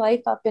set my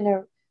life up in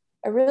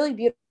a really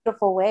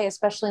beautiful way,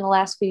 especially in the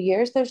last few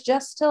years, there's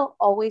just still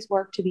always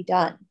work to be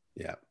done.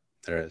 Yeah,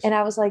 there is. And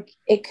I was like,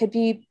 it could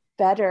be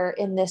better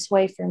in this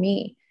way for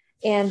me.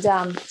 And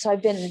so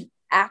I've been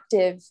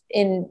active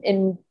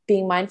in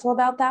being mindful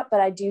about that, but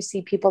I do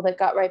see people that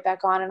got right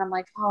back on, and I'm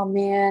like, oh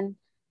man,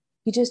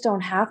 you just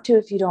don't have to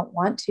if you don't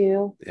want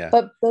to. Yeah.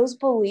 But those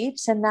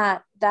beliefs and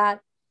that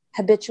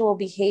habitual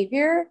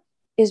behavior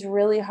is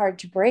really hard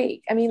to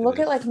break. I mean, look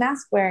at like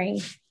mask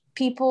wearing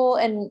people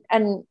and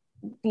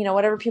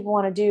whatever people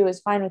want to do is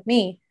fine with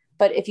me.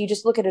 But if you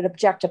just look at it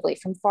objectively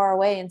from far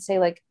away and say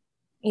like,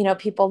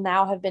 people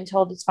now have been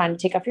told it's fine to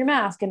take off your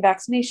mask and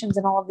vaccinations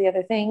and all of the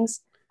other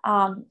things.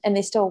 And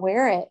they still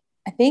wear it.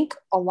 I think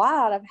a lot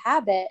out of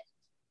habit.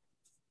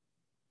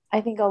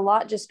 I think a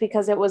lot just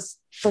because it was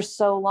for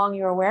so long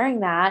you were wearing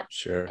that.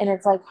 Sure. And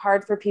it's like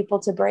hard for people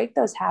to break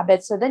those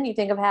habits. So then you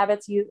think of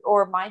habits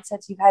or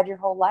mindsets you've had your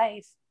whole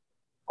life.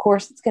 Of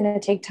course, it's going to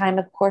take time.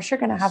 Of course, you're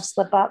going to have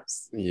slip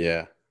ups.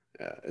 Yeah.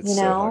 Yeah. It's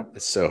so hard.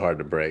 It's so hard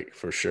to break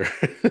for sure.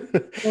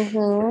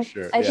 For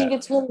sure. I think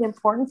it's really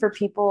important for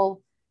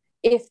people,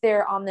 if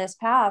they're on this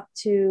path,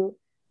 to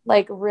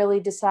like really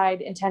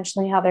decide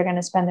intentionally how they're going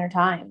to spend their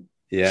time.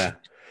 Yeah.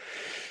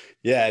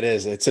 Yeah, it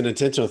is. It's an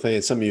intentional thing.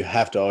 It's something you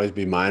have to always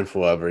be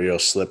mindful of, or you'll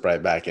slip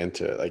right back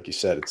into it. Like you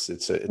said,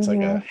 it's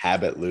like a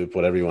habit loop,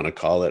 whatever you want to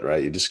call it,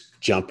 right? You just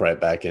jump right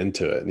back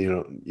into it, and you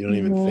don't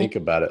even think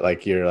about it.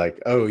 Like you're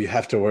like, oh, you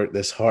have to work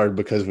this hard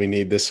because we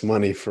need this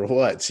money for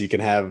what? So you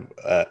can have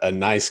a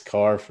nice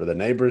car for the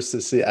neighbors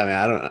to see. I mean,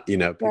 I don't,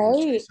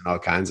 people chasing all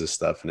kinds of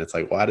stuff, and it's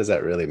like, why does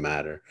that really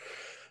matter?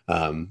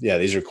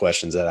 These are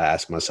questions that I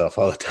ask myself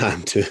all the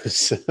time too.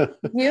 So.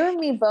 You and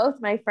me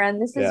both, my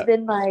friend. This has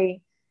been my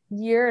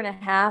year and a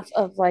half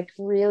of like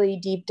really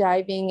deep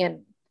diving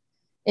and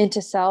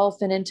into self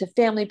and into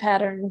family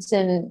patterns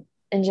and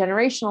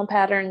generational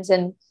patterns.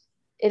 And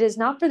it is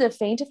not for the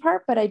faint of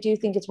heart, but I do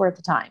think it's worth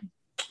the time.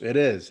 It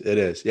is.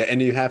 Yeah.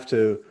 And you have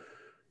to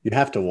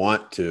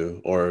want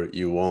to, or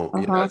you won't.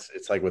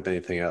 It's like with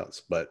anything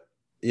else. But,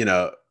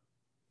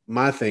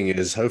 my thing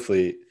is,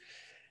 hopefully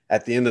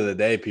at the end of the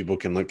day, people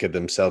can look at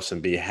themselves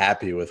and be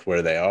happy with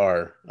where they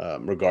are,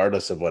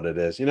 regardless of what it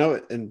is,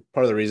 and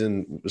part of the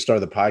reason we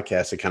started the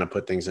podcast to kind of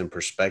put things in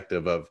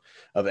perspective of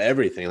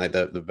everything, like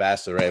the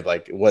vast array of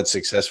like what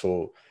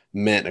successful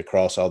meant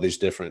across all these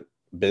different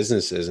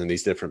businesses and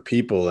these different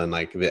people and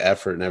like the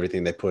effort and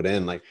everything they put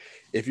in. Like,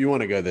 if you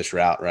want to go this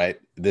route, right,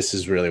 this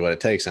is really what it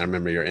takes. And I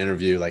remember your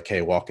interview, like,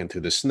 hey, walking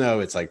through the snow,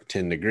 it's like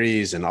 10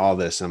 degrees and all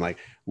this. I'm like,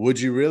 would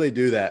you really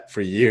do that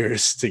for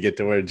years to get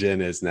to where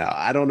Jenn is now?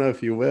 I don't know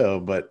if you will,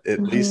 but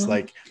at least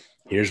like,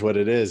 here's what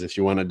it is. If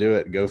you want to do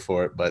it, go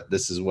for it. But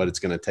this is what it's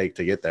going to take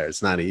to get there.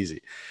 It's not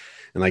easy.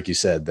 And like you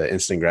said, the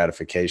instant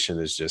gratification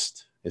is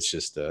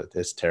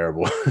it's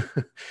terrible.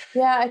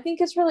 Yeah. I think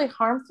it's really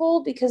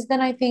harmful because then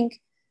I think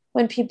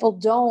when people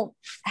don't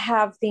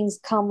have things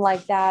come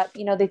like that,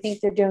 they think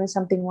they're doing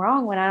something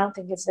wrong, when I don't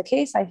think it's the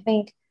case. I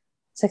think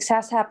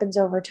success happens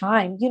over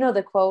time. You know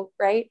the quote,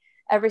 right?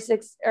 What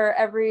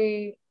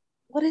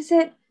is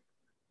it?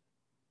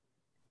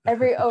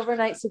 Every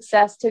overnight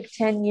success took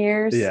 10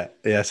 years.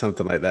 Yeah,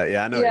 something like that.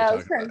 Yeah, I know. Yeah, I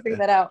was trying to figure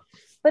that out.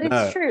 But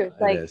it's true.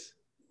 Like,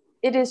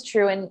 it is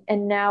true.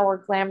 And now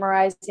we're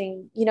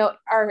glamorizing,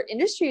 our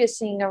industry is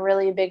seeing a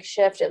really big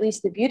shift, at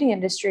least the beauty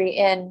industry,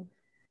 in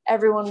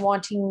everyone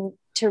wanting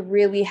to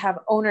really have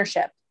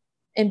ownership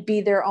and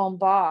be their own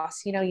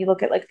boss. You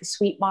look at like the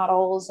suite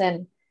models,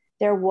 and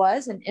there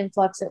was an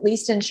influx, at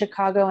least in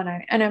Chicago.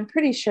 And I'm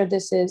pretty sure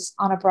this is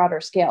on a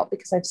broader scale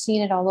because I've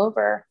seen it all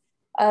over,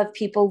 of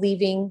people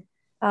leaving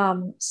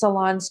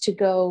salons to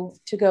go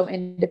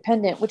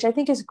independent, which I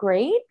think is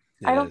great.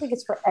 I don't think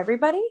it's for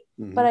everybody,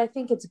 but I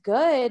think it's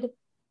good.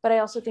 But I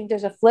also think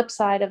there's a flip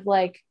side of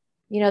like,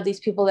 these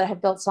people that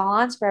have built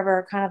salons forever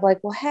are kind of like,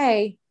 well,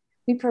 hey,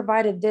 we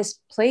provided this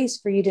place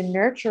for you to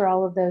nurture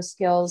all of those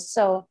skills.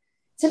 So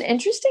it's an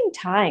interesting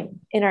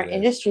time in our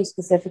industry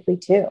specifically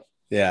too.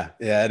 Yeah,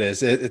 it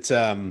is. It's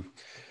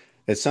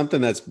It's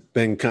something that's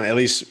been kind of, at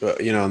least,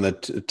 on the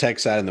tech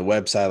side and the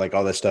website, like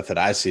all that stuff that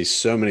I see,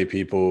 so many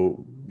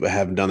people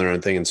have done their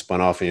own thing and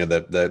spun off,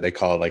 they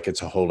call it like,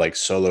 it's a whole like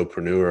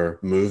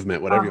solopreneur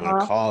movement, whatever you want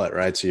to call it.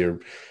 Right. So you're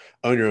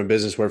own your own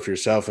business, work for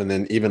yourself. And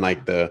then even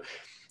like the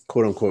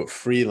quote unquote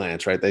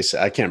freelance, right? They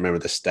say, I can't remember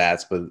the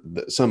stats,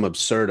 but some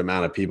absurd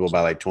amount of people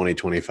by like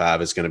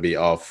 2025 is going to be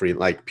all free.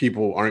 Like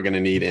people aren't going to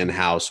need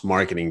in-house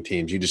marketing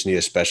teams. You just need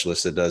a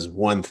specialist that does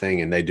one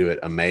thing and they do it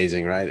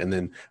amazing. Right. And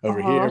then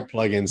over here,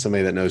 plug in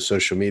somebody that knows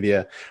social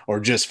media or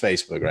just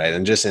Facebook, right?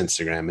 And just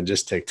Instagram and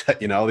just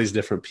TikTok, all these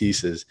different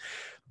pieces.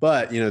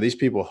 But, these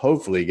people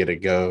hopefully get to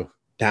go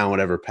down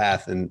whatever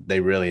path and they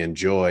really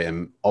enjoy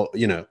and,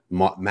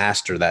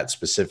 master that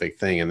specific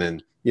thing. And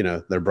then,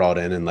 they're brought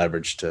in and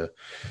leveraged to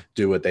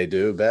do what they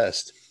do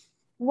best.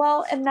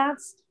 Well, and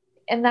that's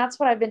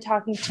what I've been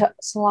talking to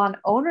salon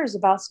owners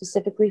about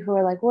specifically, who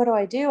are like, what do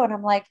I do? And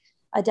I'm like,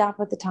 adapt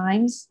with the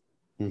times.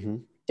 Mm-hmm.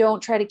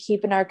 Don't try to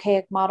keep an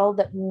archaic model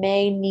that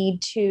may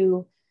need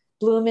to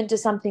bloom into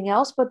something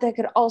else, but that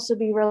could also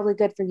be really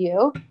good for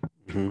you.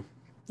 Mm-hmm.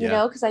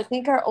 Yeah. Because I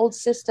think our old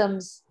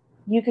systems,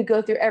 you could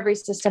go through every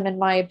system, in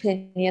my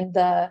opinion,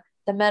 the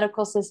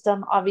medical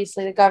system,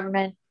 obviously the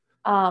government,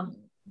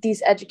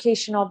 these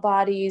educational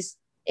bodies,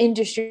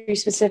 industry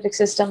specific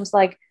systems,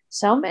 like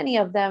so many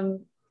of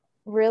them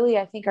really,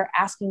 I think, are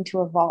asking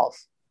to evolve.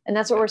 And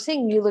that's what we're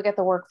seeing. You look at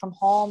the work from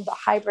home, the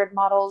hybrid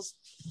models.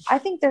 I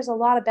think there's a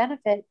lot of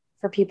benefit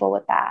for people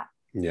with that.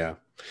 Yeah.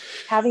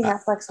 Having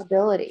that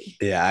flexibility.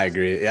 Yeah, I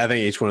agree. I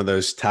think each one of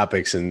those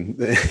topics and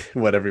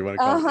whatever you want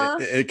to call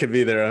it could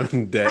be their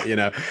own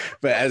day,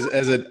 but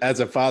as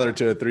a father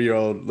to a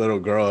 3-year-old little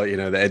girl,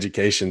 the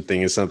education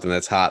thing is something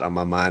that's hot on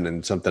my mind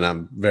and something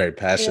I'm very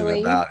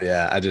passionate about.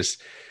 Yeah.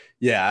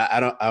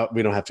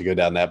 We don't have to go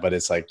down that, but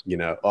it's like,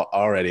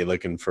 already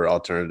looking for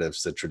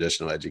alternatives to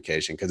traditional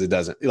education. Cause it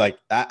doesn't like,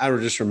 I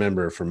just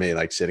remember for me,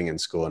 like sitting in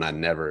school and I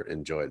never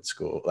enjoyed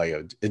school. Like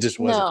it just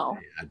wasn't,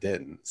 I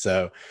didn't.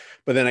 So,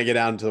 but then I get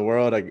out into the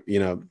world,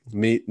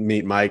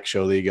 meet Mike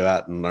Jolie, go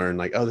out and learn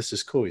like, oh, this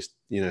is cool. He's,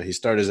 he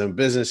started his own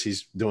business.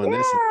 He's doing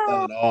this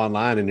and all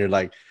online. And you're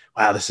like,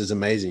 wow, this is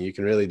amazing. You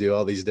can really do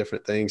all these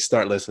different things,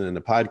 start listening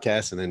to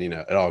podcasts. And then,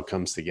 it all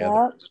comes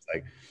together. It's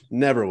like,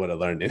 never would have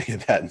learned any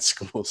of that in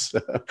school. So.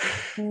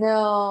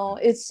 No,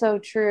 it's so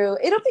true.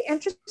 It'll be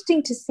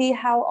interesting to see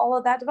how all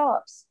of that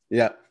develops.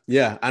 Yeah.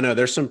 Yeah. I know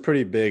there's some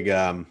pretty big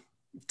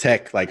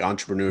tech like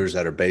entrepreneurs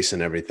that are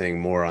basing everything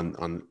more on,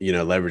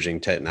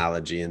 leveraging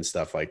technology and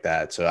stuff like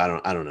that. So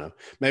I don't know.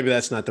 Maybe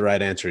that's not the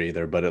right answer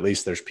either, but at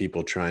least there's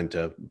people trying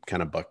to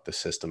kind of buck the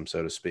system,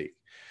 so to speak.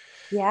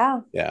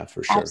 Yeah. Yeah,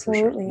 for sure.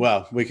 Absolutely. For sure.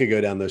 Well, we could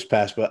go down those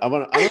paths, but I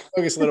want to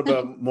focus a little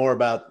bit more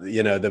about,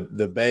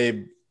 the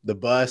babe, the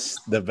bus,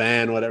 the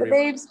van, whatever. The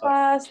babe's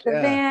bus, the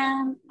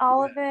van,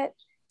 all of it.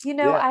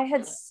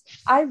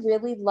 I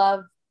really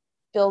love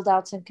build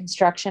outs and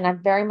construction. I've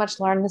very much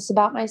learned this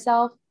about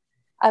myself.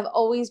 I've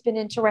always been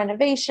into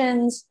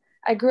renovations.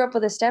 I grew up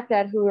with a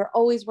stepdad who were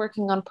always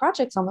working on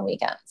projects on the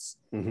weekends.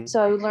 Mm-hmm.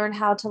 So I learned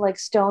how to like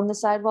stone the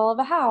sidewall of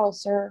a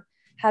house or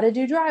how to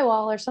do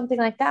drywall or something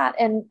like that.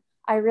 And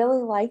I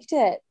really liked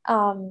it.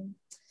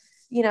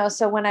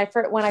 So when I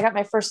got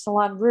my first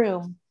salon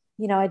room,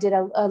 I did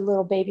a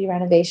little baby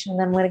renovation. And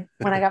then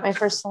when I got my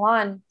first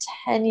salon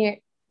 10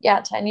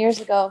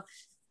 years ago,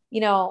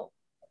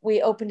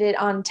 we opened it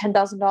on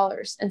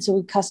 $10,000. And so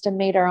we custom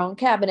made our own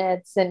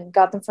cabinets and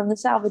got them from the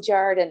salvage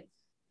yard and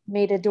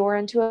made a door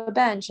into a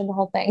bench and the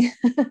whole thing.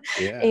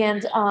 Yeah.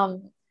 And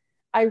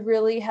I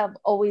really have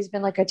always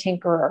been like a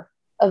tinkerer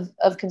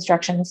of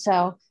construction.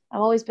 So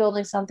I'm always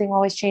building something,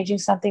 always changing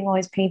something,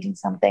 always painting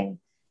something.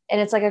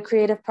 And it's like a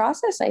creative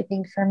process, I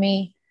think, for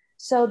me.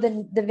 So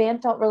the van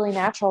felt really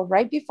natural.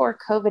 Right before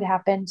COVID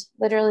happened,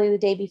 literally the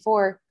day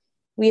before,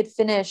 we had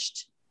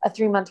finished a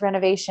 3-month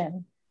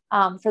renovation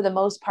for the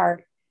most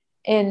part.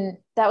 And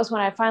that was when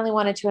I finally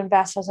wanted to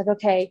invest. I was like,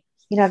 okay,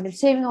 I've been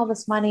saving all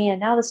this money and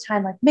now this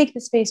time, like make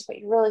the space what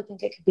you really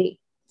think it could be.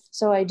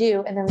 So I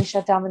do. And then we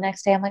shut down the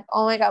next day. I'm like,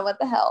 oh my God, what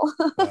the hell?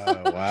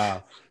 Oh,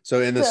 wow.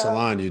 So in the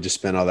salon, you just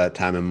spent all that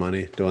time and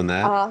money doing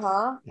that?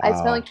 Wow. I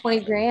spent like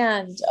 20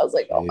 grand. I was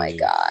like, oh my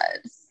God.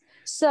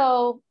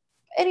 So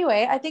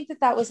anyway, I think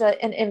that was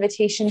an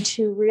invitation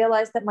to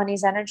realize that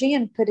money's energy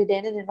and put it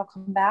in and it'll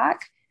come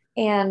back.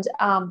 And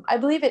I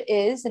believe it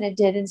is, and it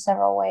did in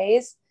several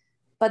ways.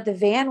 But the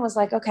van was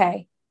like,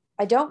 okay,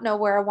 I don't know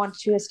where I want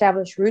to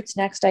establish roots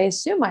next. I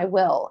assume I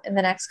will in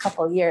the next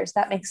couple of years.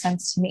 That makes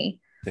sense to me.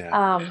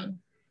 Yeah.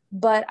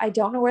 But I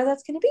don't know where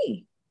that's going to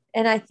be.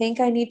 And I think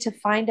I need to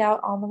find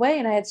out on the way.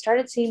 And I had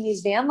started seeing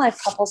these van life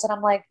couples and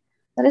I'm like,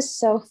 that is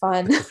so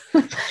fun.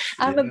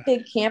 I'm a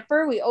big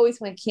camper. We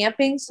always went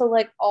camping. So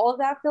like all of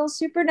that feels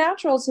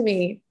supernatural to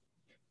me.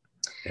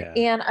 Yeah.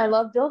 And I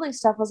love building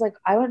stuff. I was like,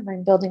 I wouldn't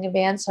mind building a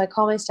van. So I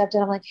call my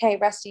stepdad. I'm like, hey,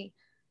 Rusty,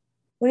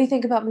 what do you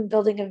think about me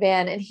building a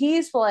van? And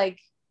he's like,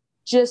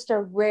 just a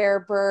rare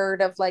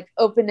bird of like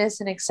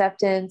openness and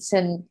acceptance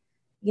and,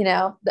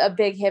 a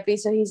big hippie.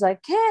 So he's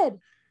like, kid,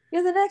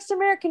 you're the next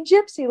American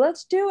gypsy.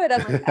 Let's do it. I'm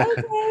like,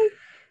 okay.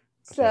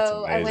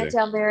 So I went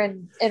down there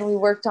and we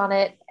worked on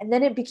it. And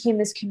then it became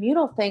this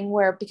communal thing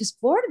where, because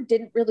Florida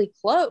didn't really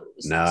close.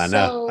 No, I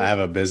know. I have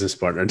a business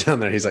partner down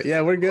there. He's like,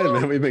 yeah, we're good,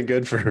 man. We've been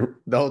good for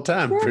the whole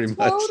time, pretty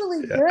much.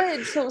 Totally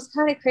good. So it was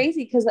kind of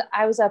crazy because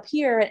I was up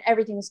here and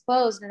everything was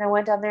closed, and I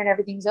went down there and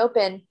everything's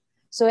open.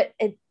 So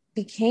it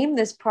became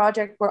this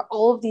project where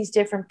all of these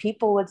different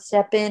people would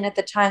step in at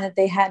the time that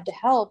they had to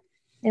help.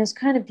 And it was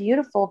kind of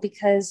beautiful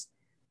because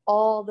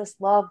all this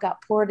love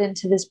got poured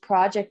into this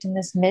project and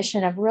this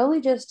mission of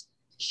really just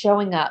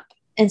showing up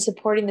and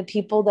supporting the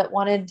people that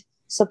wanted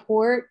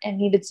support and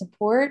needed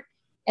support,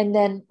 and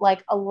then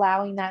like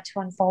allowing that to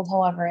unfold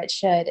however it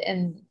should.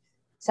 And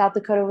South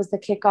Dakota was the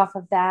kickoff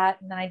of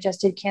that. And then I just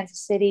did Kansas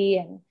City,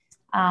 and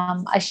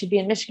I should be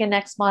in Michigan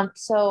next month.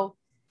 So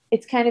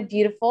it's kind of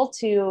beautiful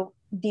to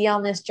be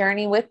on this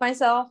journey with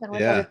myself and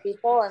with other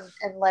people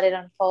and let it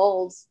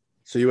unfold.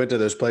 So you went to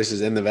those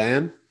places in the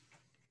van?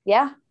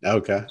 Yeah.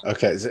 Okay.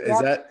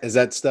 Is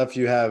that stuff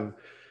you have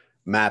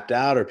mapped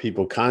out, or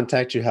people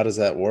contact you? How does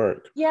that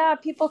work? Yeah,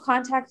 people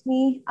contact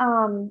me.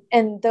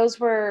 And those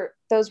were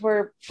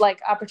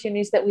like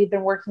opportunities that we've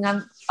been working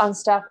on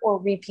stuff, or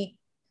repeat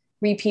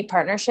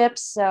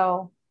partnerships.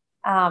 So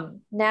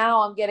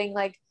now I'm getting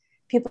like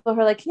people who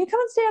are like, can you come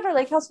and stay at our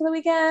lake house for the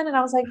weekend? And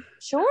I was like,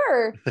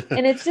 sure.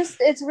 And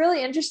it's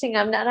really interesting.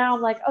 I'm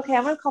like, okay,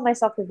 I'm going to call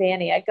myself the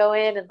Vanny. I go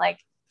in and like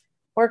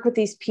work with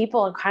these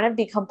people and kind of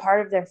become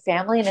part of their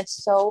family. And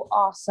it's so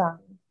awesome.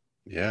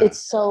 Yeah. It's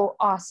so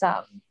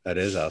awesome. That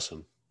is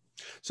awesome.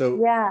 So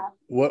yeah,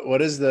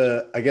 what is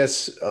the, I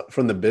guess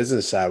from the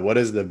business side, what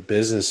is the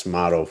business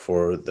model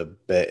for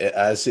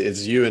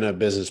it's you and a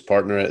business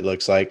partner, it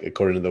looks like,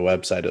 according to the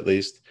website, at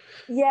least?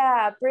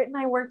 Yeah. Britt and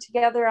I work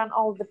together on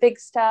all the big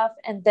stuff.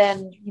 And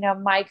then,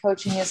 my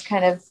coaching is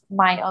kind of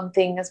my own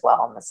thing as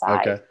well on the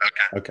side.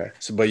 Okay.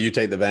 So, but you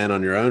take the van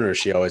on your own, or is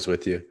she always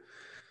with you?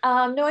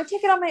 No, I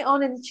take it on my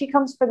own, and she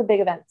comes for the big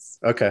events.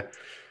 Okay.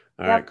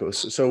 All right, cool.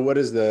 So what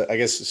is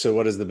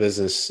the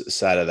business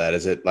side of that?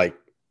 Is it like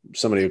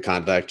somebody would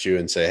contact you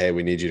and say, hey,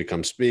 we need you to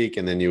come speak,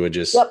 and then you would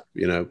just,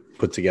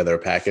 put together a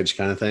package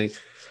kind of thing?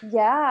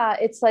 Yeah.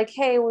 It's like,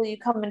 hey, will you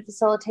come and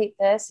facilitate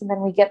this? And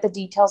then we get the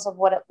details of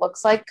what it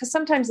looks like. Cause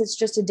sometimes it's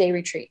just a day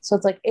retreat. So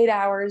it's like 8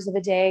 hours of a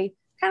day,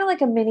 kind of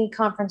like a mini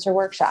conference or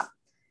workshop.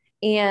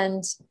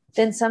 And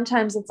then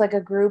sometimes it's like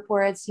a group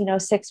where it's,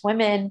 6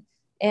 women,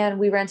 and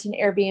we rent an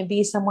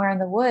Airbnb somewhere in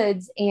the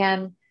woods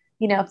and,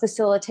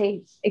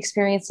 facilitate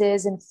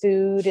experiences and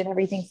food and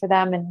everything for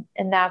them.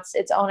 And that's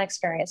its own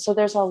experience. So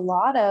there's a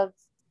lot of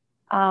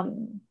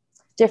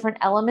different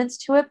elements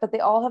to it, but they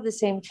all have the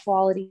same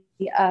quality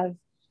of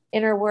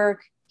inner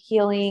work,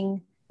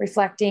 healing,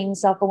 reflecting,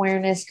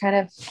 self-awareness, kind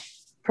of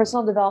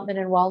personal development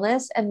and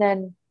wellness. And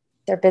then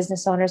they're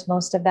business owners,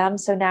 most of them.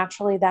 So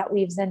naturally that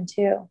weaves in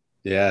too.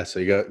 Yeah.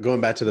 So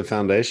going back to the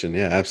foundation.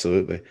 Yeah,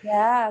 absolutely.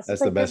 Yeah. So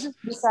that's it's like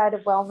the best side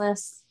of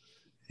wellness.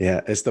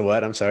 Yeah. It's the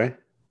what? I'm sorry.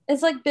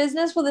 It's like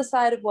business with a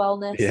side of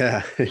wellness.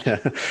 Yeah.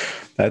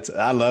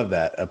 I love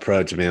that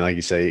approach. I mean, like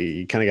you say,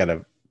 you kind of got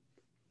to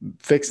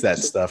fix that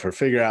stuff or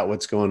figure out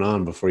what's going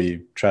on before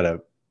you try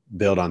to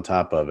build on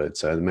top of it.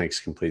 So it makes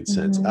complete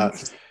sense.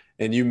 Mm-hmm.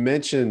 And you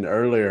mentioned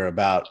earlier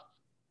about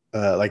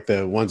like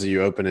the ones that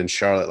you open in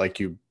Charlotte, like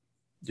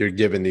you're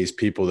giving these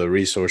people the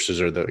resources,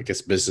 or the, I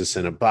guess, business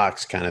in a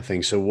box kind of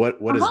thing. So what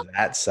is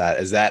that side?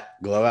 Is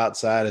that Glow Out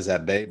side? Is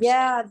that Babes?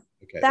 Yeah,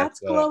 okay,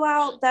 that's Glow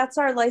Out. That's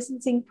our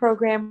licensing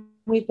program.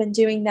 We've been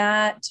doing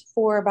that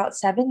for about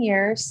 7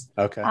 years.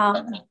 Okay.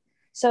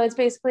 So it's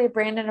basically a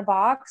brand in a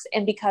box.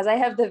 And because I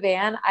have the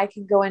van, I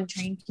can go and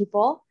train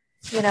people,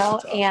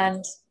 awesome.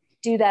 And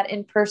do that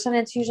in person.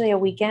 It's usually a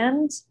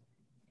weekend.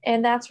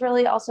 And that's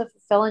really also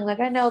fulfilling. Like,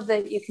 I know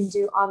that you can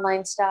do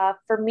online stuff.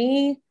 For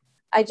me,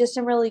 I just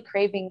am really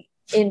craving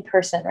in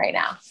person right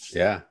now.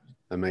 Yeah,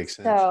 that makes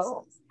sense.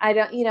 So I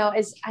don't,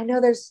 I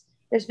know there's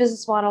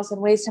business models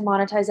and ways to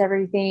monetize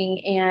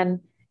everything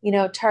and,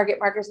 target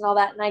markers and all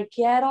that. And I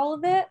get all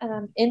of it and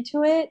I'm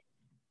into it.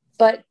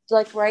 But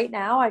like right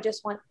now, I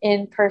just want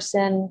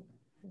in-person,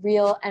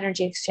 real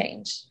energy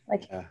exchange,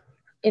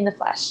 in the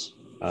flesh.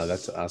 Oh,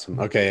 that's awesome.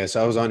 Okay.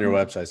 So I was on your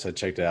website. So I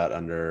checked it out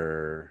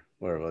under,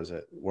 where was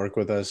it? Work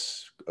with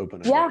us.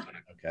 Open. Yeah.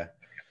 Okay.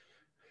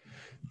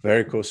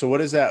 Very cool. So what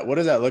does that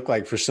look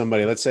like for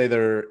somebody? Let's say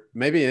they're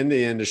maybe in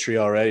the industry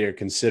already or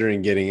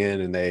considering getting in,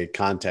 and they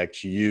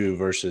contact you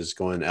versus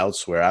going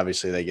elsewhere.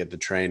 Obviously they get the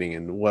training,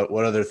 and what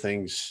other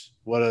things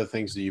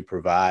do you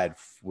provide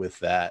with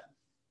that?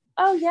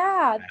 Oh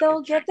yeah.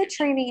 They'll get the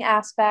training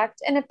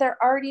aspect. And if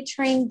they're already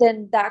trained,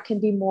 then that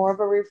can be more of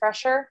a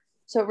refresher.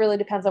 So it really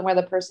depends on where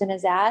the person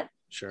is at.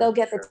 Sure. They'll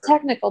get the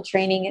technical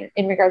training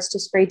in regards to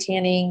spray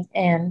tanning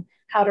and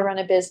how to run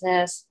a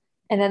business.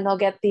 And then they'll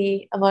get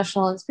the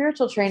emotional and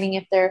spiritual training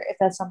if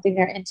that's something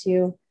they're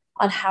into,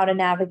 on how to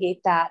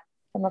navigate that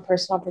from a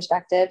personal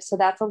perspective. So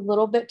that's a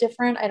little bit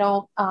different. I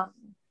don't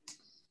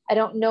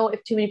know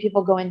if too many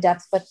people go in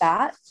depth with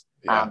that,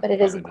 but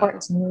it is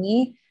important to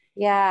me.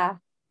 Yeah.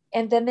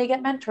 And then they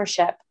get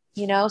mentorship,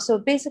 so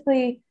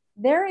basically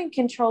they're in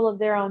control of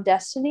their own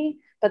destiny,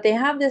 but they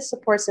have this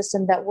support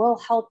system that will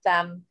help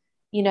them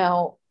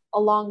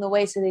along the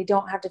way, so they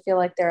don't have to feel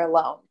like they're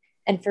alone.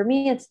 And for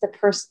me, it's the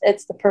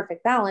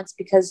perfect balance,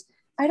 because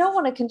I don't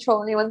want to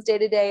control anyone's day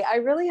to day. I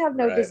really have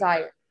no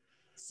desire.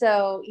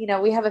 So,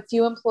 we have a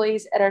few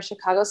employees at our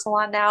Chicago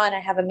salon now, and I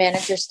have a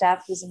manager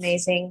staff who's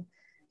amazing,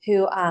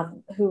 who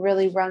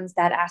really runs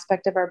that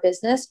aspect of our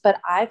business.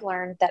 But I've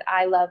learned that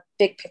I love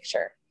big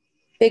picture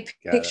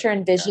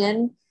and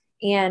vision,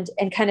 and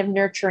kind of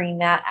nurturing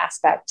that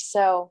aspect.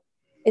 So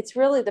it's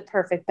really the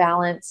perfect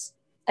balance.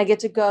 I get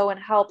to go and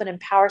help and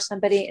empower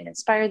somebody and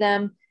inspire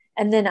them.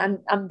 And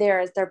then I'm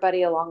there as their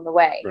buddy along the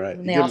way. Right.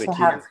 And they also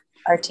have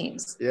our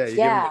teams. Yeah. You give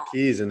them the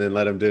keys and then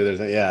let them do their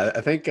thing. Yeah.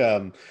 I think,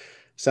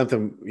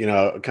 something,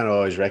 kind of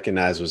always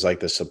recognized was like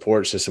the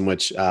support system,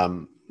 which,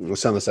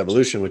 Sunless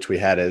Evolution, which we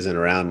had, isn't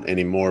around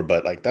anymore,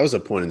 but like that was a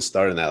point in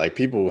starting that. Like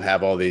people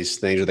have all these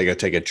things where they go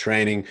take a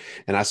training.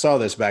 And I saw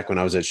this back when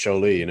I was at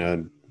Jolie,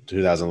 in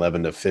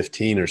 2011 to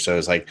 15 or so.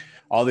 It's like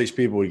all these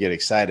people would get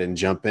excited and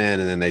jump in,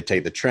 and then they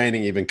take the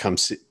training, even come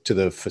to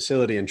the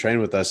facility and train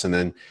with us. And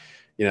then,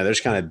 they're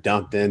just kind of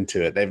dumped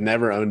into it. They've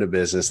never owned a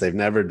business. They've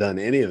never done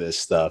any of this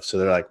stuff. So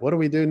they're like, what do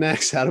we do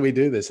next? How do we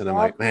do this? And I'm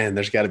like, man,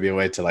 there's got to be a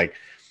way to like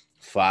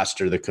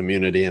foster the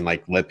community and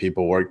like let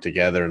people work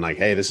together and like,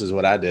 hey, this is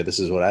what I did. This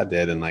is what I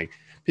did. And like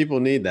people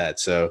need that.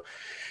 So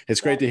it's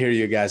great to hear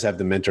you guys have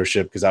the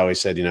mentorship, because I always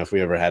said, if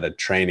we ever had a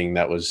training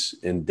that was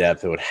in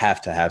depth, it would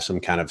have to have some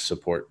kind of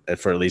support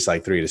for at least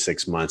like 3 to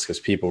 6 months, because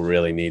people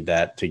really need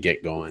that to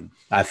get going,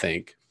 I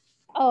think.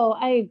 Oh,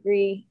 I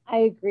agree.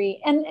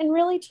 And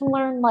really to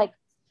learn like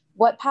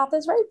what path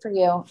is right for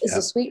you. Is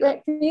the suite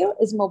right for you?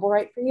 Is mobile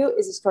right for you?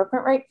 Is the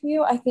storefront right for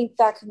you? I think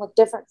that can look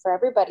different for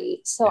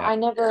everybody. So I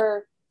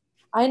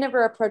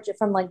never approach it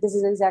from like, this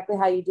is exactly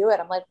how you do it.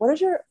 I'm like, what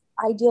does your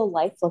ideal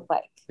life look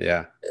like?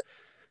 Yeah.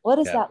 What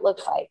does that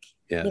look like?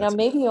 Yeah,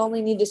 maybe you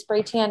only need to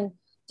spray tan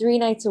 3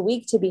 nights a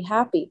week to be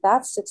happy.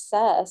 That's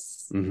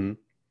success.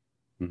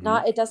 Mm-hmm.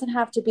 Mm-hmm. It doesn't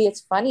have to be.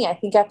 It's funny. I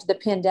think after the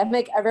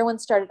pandemic, everyone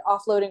started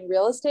offloading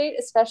real estate,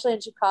 especially in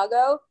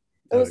Chicago.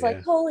 It was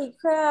like, holy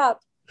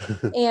crap.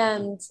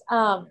 And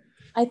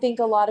I think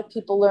a lot of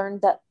people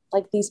learned that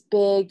like these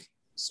big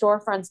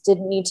storefronts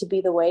didn't need to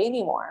be the way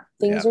anymore.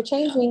 Things are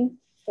changing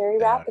very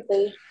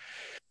rapidly.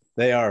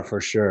 They are,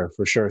 for sure.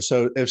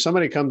 So if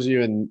somebody comes to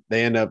you and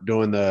they end up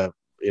doing the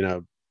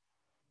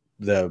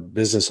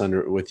business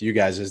with you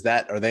guys,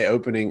 are they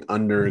opening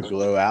under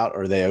Glow Out,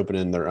 or are they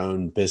opening their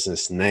own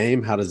business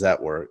name? How does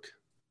that work?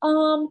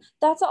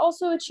 That's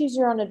also a choose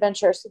your own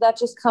adventure. So that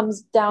just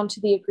comes down to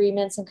the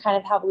agreements and kind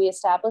of how we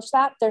establish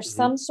that. There's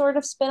some sort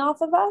of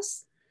spinoff of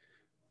us.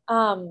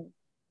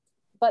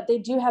 But they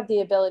do have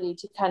the ability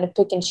to kind of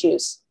pick and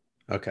choose.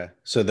 Okay.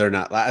 So they're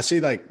not, I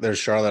see like there's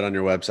Charlotte on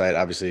your website,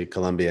 obviously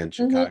Columbia and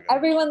Chicago. Mm-hmm.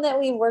 Everyone that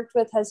we worked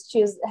with has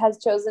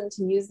chosen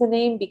to use the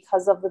name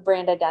because of the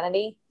brand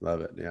identity.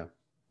 Love it. Yeah.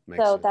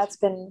 Makes sense.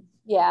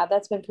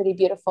 That's been pretty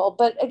beautiful.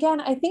 But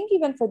again, I think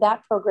even for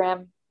that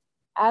program,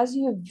 as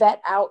you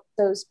vet out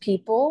those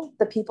people,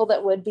 the people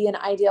that would be an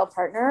ideal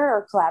partner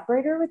or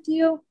collaborator with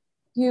you,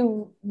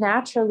 you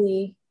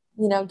naturally,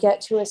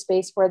 get to a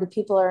space where the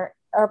people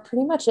are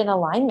pretty much in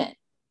alignment.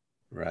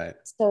 Right.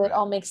 So it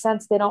all makes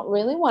sense. They don't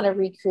really want to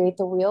recreate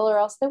the wheel, or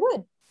else they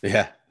would.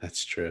 Yeah,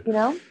 that's true.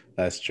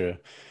 That's true.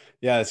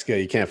 Yeah, that's good.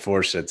 You can't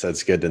force it. So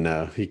it's good to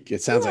know.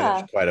 It sounds like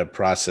there's quite a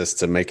process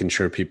to making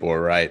sure people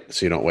are right,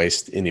 so you don't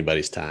waste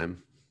anybody's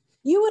time.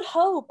 You would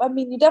hope. I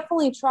mean, you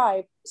definitely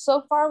try.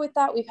 So far with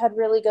that, we've had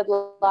really good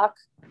luck.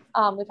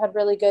 We've had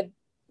really good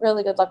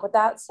luck with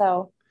that.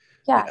 So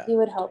yeah, you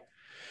would hope.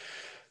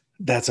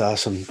 That's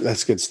awesome.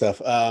 That's good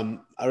stuff. I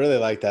really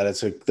like that.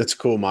 That's a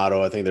cool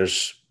motto. I think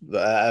there's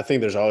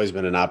always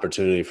been an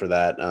opportunity for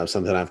that.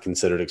 Something I've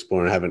considered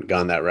exploring. I haven't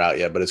gone that route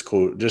yet, but it's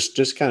cool.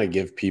 Just kind of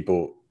give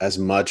people as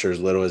much or as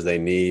little as they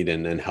need,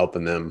 and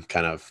helping them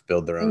kind of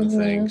build their own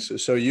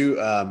things. So you,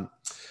 I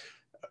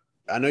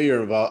know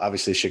you're involved,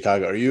 obviously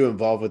Chicago. Are you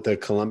involved with the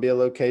Columbia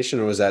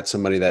location, or was that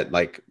somebody that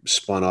like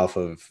spun off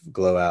of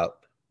Glow Out?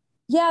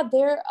 Yeah,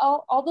 they're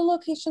all the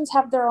locations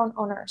have their own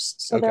owners.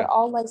 So they're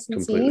all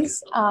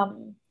licensees.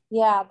 Completely.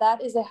 Yeah,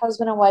 that is a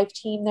husband and wife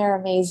team. They're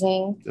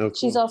amazing. Oh, cool.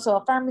 She's also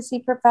a pharmacy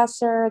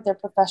professor. They're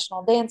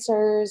professional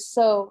dancers.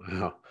 So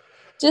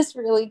just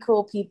really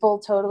cool people,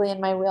 totally in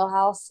my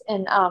wheelhouse.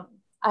 And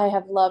I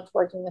have loved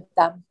working with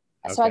them.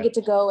 Okay. So I get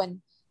to go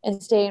and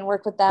stay and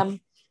work with them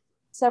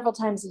several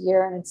times a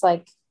year. And it's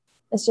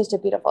just a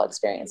beautiful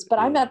experience. But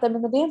I met them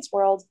in the dance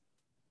world.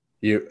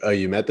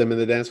 You met them in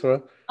the dance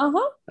world?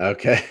 Uh-huh.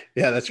 Okay.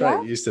 Yeah, that's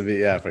right. It used to be.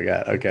 Yeah, I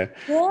forgot. Okay.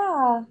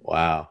 Yeah.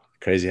 Wow.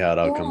 Crazy how it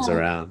all comes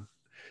around.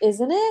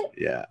 Isn't it?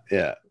 Yeah.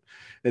 Yeah.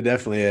 It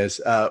definitely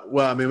is. Well,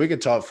 I mean, we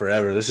could talk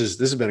forever. This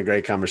has been a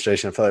great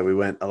conversation. I feel like we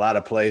went a lot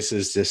of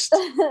places, just,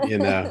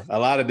 a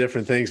lot of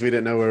different things. We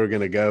didn't know where we were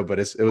going to go, but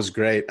it was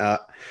great.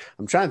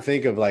 I'm trying to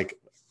think of like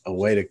a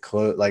way to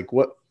close,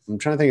 I'm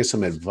trying to think of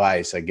some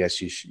advice, I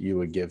guess you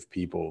would give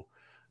people,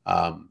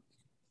 to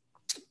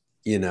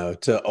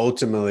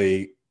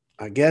ultimately,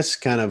 I guess,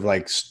 kind of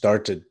like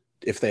start to,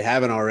 if they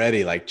haven't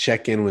already, like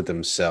check in with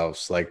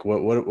themselves. Like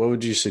what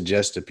would you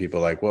suggest to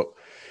people? Like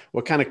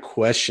what kind of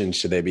questions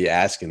should they be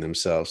asking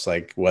themselves?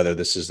 Like whether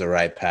this is the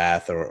right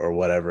path or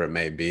whatever it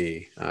may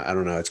be. I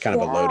don't know. It's kind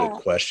of a loaded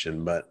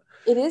question, but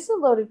it is a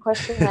loaded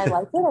question. And I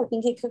like it. I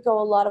think it could go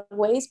a lot of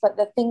ways, but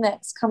the thing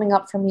that's coming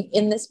up for me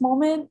in this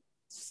moment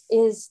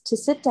is to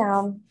sit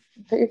down,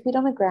 put your feet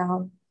on the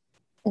ground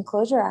and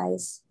close your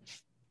eyes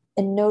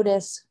and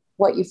notice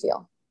what you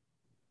feel.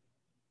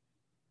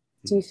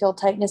 Do you feel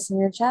tightness in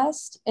your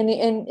chest? And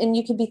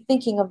you could be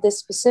thinking of this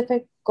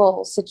specific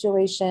goal,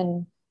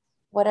 situation,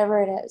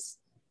 whatever it is.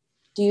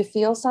 Do you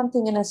feel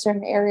something in a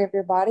certain area of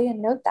your body?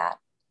 And note that.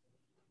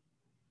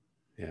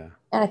 Yeah.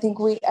 And I think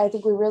we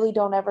really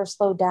don't ever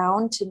slow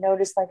down to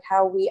notice like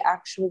how we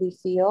actually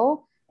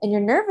feel. And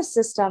your nervous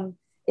system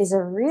is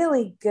a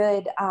really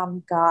good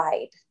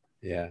guide.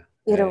 Yeah.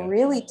 It'll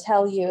really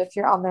tell you if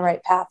you're on the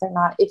right path or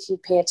not, if you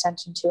pay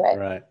attention to it.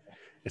 Right.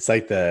 It's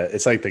like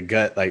the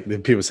gut, like the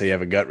people say you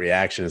have a gut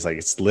reaction. It's like,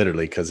 it's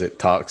literally because it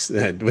talks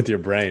with your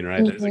brain,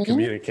 right? There's a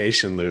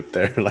communication loop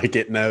there. Like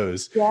it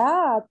knows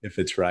if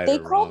it's right or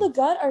wrong. They call the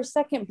gut our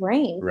second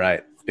brain.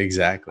 Right.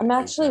 Exactly. I'm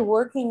actually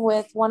working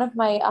with one of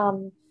my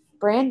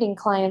branding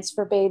clients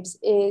for Babes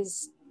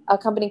is a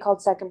company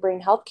called Second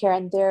Brain Healthcare.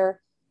 And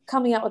they're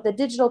coming out with a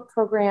digital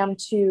program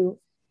to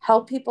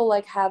help people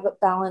like have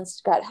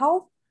balanced gut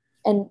health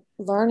and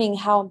learning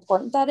how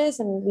important that is.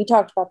 And we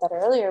talked about that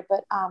earlier,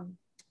 but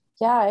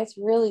yeah, it's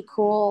really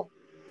cool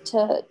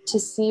to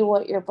see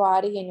what your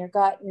body and your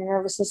gut and your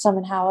nervous system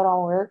and how it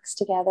all works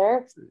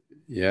together.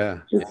 Yeah.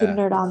 We could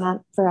nerd on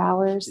that for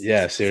hours.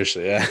 Yeah,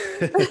 seriously. Yeah.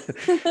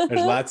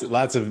 There's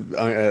lots of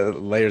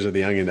layers of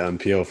the onion to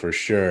unpeel for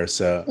sure.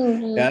 So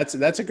yeah,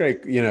 that's a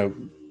great,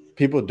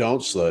 people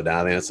don't slow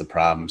down. I think that's the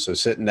problem. So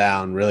sitting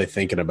down, really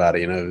thinking about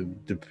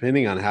it,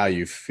 depending on how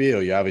you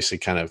feel, you obviously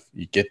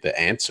you get the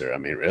answer. I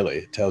mean, really,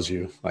 it tells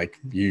you like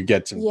you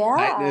get some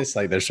tightness,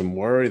 like there's some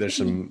worry, there's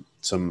some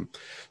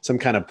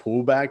kind of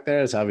pullback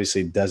there. It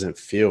obviously doesn't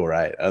feel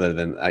right other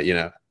than,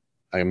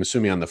 I'm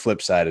assuming on the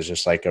flip side is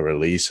just like a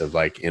release of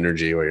like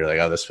energy where you're like,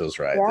 oh, this feels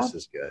right. Yeah. This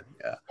is good.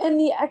 Yeah. And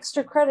the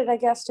extra credit, I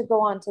guess, to go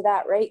on to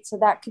that, right? So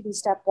that could be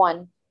step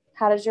one.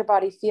 How does your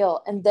body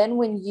feel? And then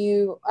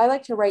I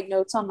like to write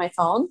notes on my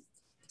phone.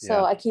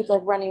 So I keep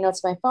like running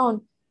notes on my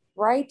phone,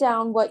 write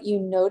down what you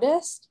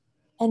noticed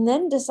and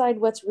then decide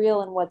what's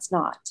real and what's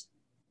not.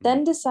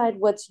 Then decide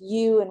what's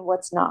you and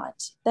what's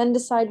not. Then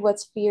decide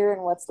what's fear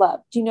and what's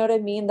love. Do you know what I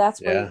mean?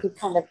 That's where you could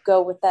kind of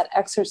go with that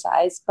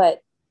exercise.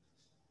 But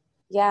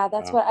yeah,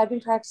 that's what I've been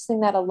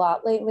practicing that a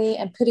lot lately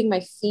and putting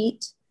my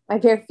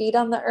bare feet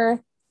on the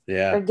earth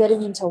or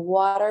getting into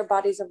water,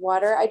 bodies of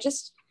water. I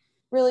just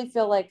really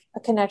feel like a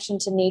connection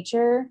to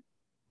nature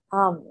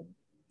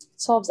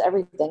solves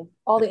everything.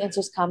 All the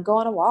answers come. Go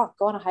on a walk,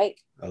 go on a hike.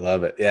 I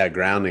love it. Yeah.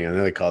 Grounding. I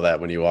know they call that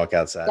when you walk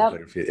outside. Yep. Put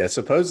your feet. Yeah.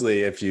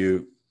 Supposedly if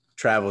you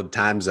traveled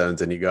time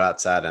zones and you go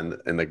outside in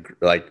the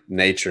like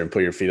nature and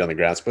put your feet on the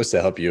ground, it's supposed to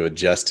help you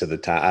adjust to the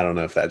time. I don't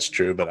know if that's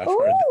true, but I've heard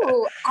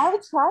that. I'll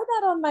try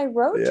that on my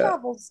road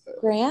travels,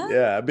 Grant.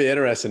 Yeah, it'd be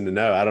interesting to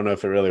know. I don't know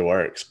if it really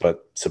works,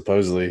 but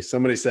supposedly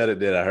somebody said it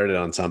did. I heard it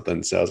on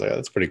something. So I was like, oh,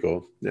 that's pretty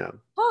cool. Yeah.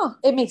 Oh,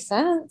 it makes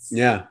sense.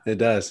 Yeah, it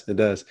does. It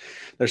does.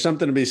 There's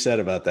something to be said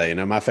about that.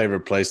 My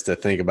favorite place to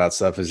think about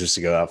stuff is just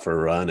to go out for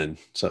a run. And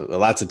so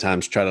lots of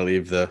times try to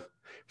leave the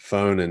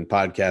phone and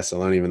podcasts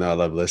alone, even though I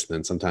love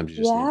listening. Sometimes you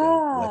just need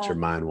to let your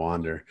mind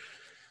wander.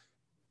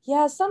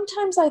 Yeah.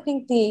 Sometimes I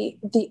think the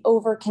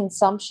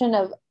overconsumption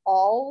of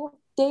all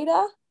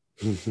data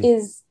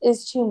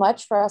is too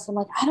much for us. I'm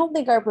like, I don't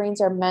think our brains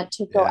are meant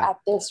to go at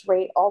this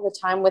rate all the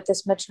time with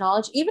this much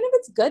knowledge, even if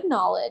it's good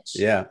knowledge.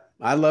 Yeah.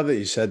 I love that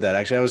you said that.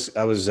 Actually,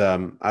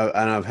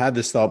 I've had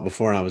this thought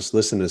before, and I was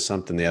listening to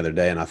something the other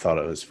day and I thought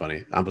it was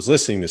funny. I was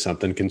listening to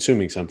something,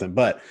 consuming something,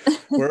 but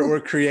we're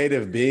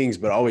creative beings,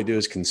 but all we do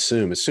is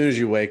consume. As soon as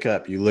you wake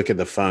up, you look at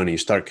the phone and you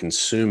start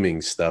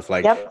consuming stuff.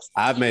 Like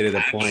I've made it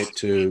a point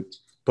to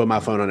put my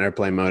phone on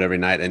airplane mode every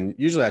night. And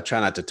usually I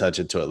try not to touch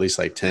it till at least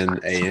like 10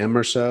 a.m.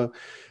 or so.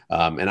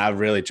 And I've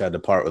really tried to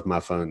part with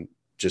my phone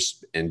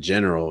just in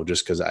general,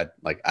 just because I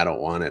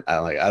don't want it.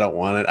 I don't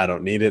want it. I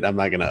don't need it. I'm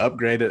not going to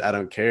upgrade it. I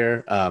don't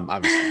care.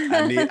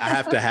 Obviously I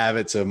have to have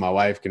it so my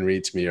wife can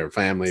reach me or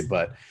family,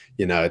 but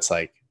it's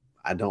like,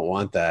 I don't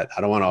want that.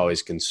 I don't want to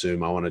always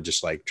consume. I want to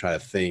just like try to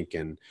think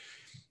and,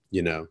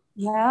 go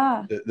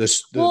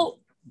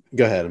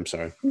ahead. I'm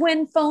sorry.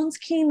 When phones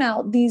came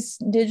out, these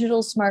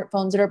digital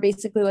smartphones that are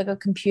basically like a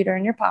computer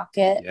in your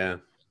pocket. Yeah.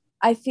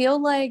 I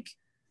feel like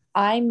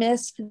I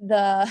missed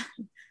the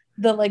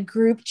like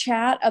group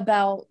chat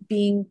about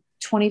being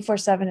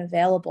 24/7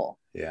 available.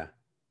 Yeah.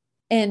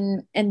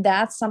 And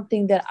that's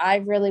something that I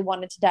really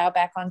wanted to dial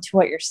back onto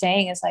what you're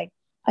saying is like,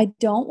 I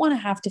don't want to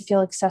have to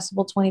feel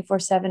accessible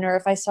 24/7, or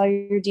if I saw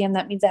your DM,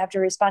 that means I have to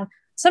respond.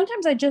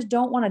 Sometimes I just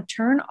don't want to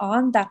turn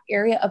on that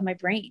area of my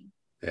brain.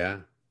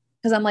 Yeah.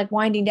 Because I'm like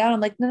winding down. I'm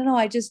like, no,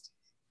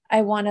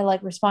 I want to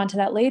like respond to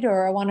that later,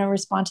 or I want to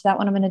respond to that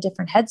when I'm in a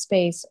different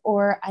headspace,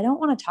 or I don't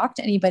want to talk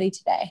to anybody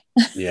today.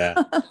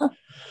 Yeah.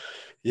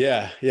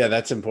 Yeah, yeah,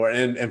 that's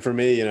important. And for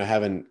me,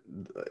 having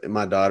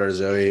my daughter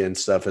Zoe and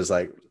stuff is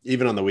like,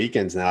 even on the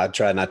weekends now, I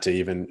try not to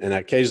even, and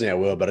occasionally I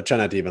will, but I try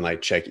not to even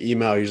like check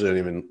email. Usually I don't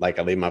even like,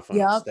 I leave my phone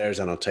Yep. upstairs.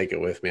 I don't take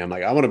it with me. I'm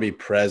like, I want to be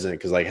present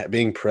because like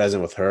being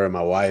present with her and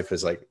my wife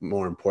is like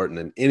more important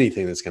than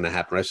anything that's going to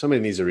happen. If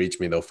somebody needs to reach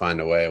me, they'll find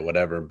a way or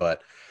whatever.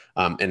 But,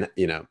 and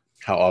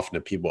how often do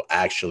people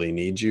actually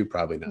need you?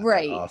 Probably not that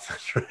Right.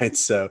 often, right?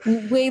 So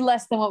Way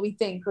less than what we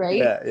think, right?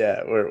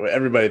 yeah.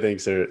 Everybody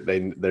thinks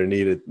they're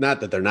needed. Not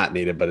that they're not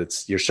needed,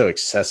 but you're so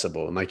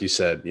accessible. And like you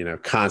said,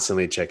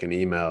 constantly checking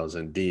emails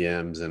and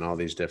DMs and all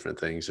these different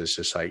things. It's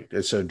just like,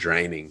 it's so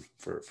draining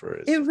for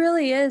it. It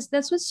really is.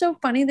 That's what's so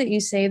funny that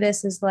you say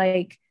this is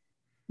like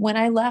when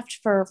I left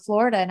for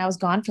Florida and I was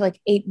gone for like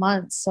 8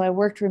 months. So I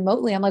worked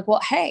remotely. I'm like,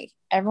 well, hey,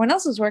 everyone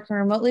else is working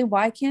remotely.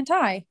 Why can't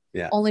I?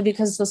 Yeah. Only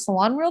because the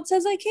salon world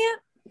says I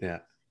can't. Yeah.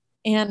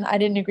 And I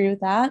didn't agree with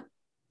that.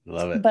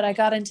 Love it. But I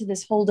got into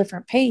this whole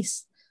different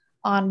pace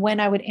on when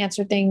I would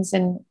answer things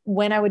and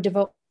when I would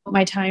devote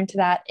my time to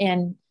that.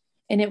 And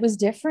it was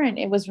different.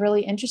 It was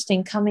really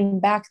interesting coming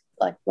back,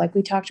 like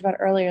we talked about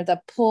earlier, the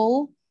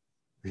pull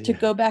to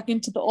go back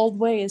into the old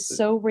way is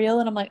so real.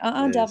 And I'm like,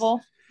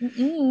 devil.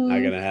 Mm-mm.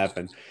 Not gonna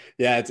happen.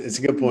 Yeah, it's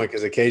a good point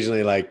because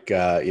occasionally, like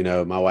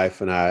my wife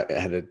and I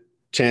had a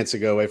chance to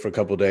go away for a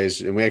couple of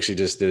days, and we actually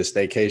just did a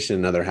staycation in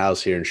another house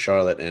here in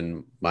Charlotte.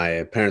 And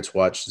my parents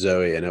watched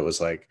Zoe, and it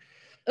was like,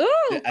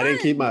 ooh, I didn't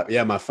keep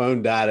my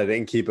phone died. I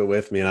didn't keep it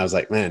with me, and I was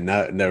like, man,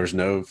 no, there was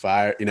no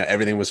fire.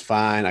 Everything was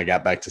fine. I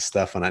got back to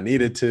stuff when I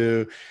needed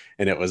to,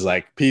 and it was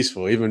like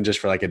peaceful, even just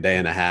for like a day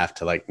and a half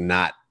to like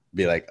not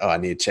be like, oh, I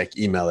need to check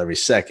email every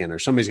second or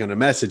somebody's going to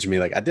message me.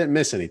 Like I didn't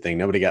miss anything.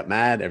 Nobody got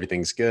mad.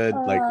 Everything's good.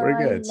 Like we're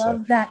good. I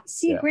love that.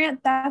 See,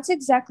 Grant, that's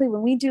exactly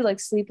when we do like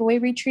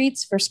sleepaway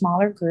retreats for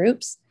smaller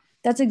groups.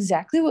 That's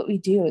exactly what we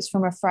do is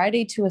from a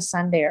Friday to a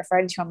Sunday or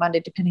Friday to a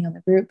Monday, depending on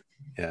the group,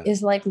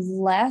 is like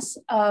less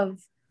of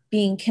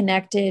being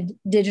connected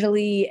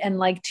digitally and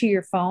like to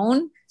your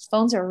phone.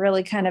 Phones are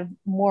really kind of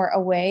more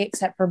away,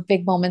 except for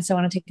big moments. I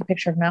want to take a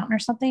picture of a mountain or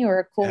something or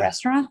a cool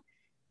restaurant.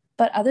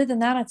 But other than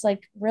that, it's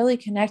like really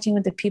connecting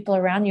with the people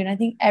around you. And I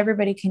think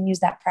everybody can use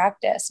that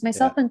practice,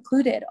 myself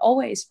included,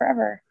 always,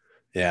 forever.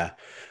 Yeah,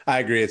 I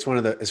agree. It's one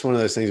of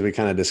those things we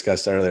kind of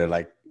discussed earlier,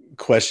 like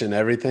question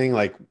everything.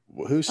 Like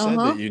who said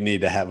that you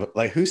need to have,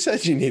 like, who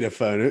said you need a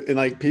phone? And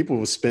like people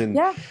will spend,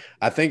 I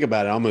think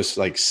about it almost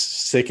like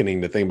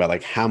sickening to think about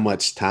like how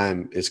much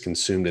time is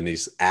consumed in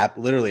these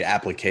literally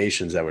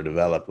applications that were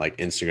developed like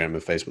Instagram and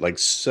Facebook, like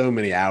so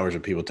many hours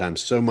of people time,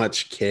 so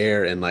much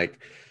care and like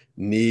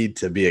need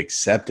to be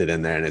accepted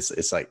in there. And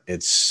it's like,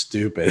 it's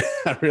stupid.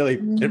 It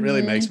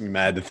really makes me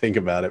mad to think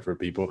about it for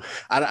people.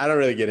 I don't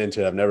really get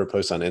into it. I've never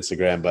posted on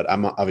Instagram, but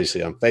I'm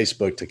obviously on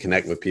Facebook to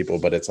connect with people,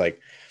 but it's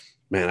like,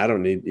 man, I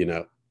don't need,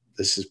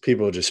 this is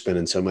people just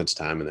spending so much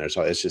time in there.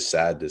 So it's just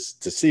sad to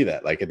see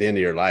that. Like at the end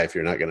of your life,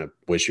 you're not going to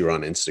wish you were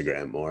on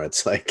Instagram more.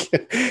 It's like,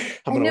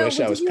 I'm going to wish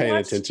I was paying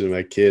attention to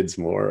my kids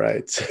more.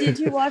 Right. Did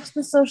you watch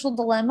The Social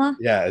Dilemma?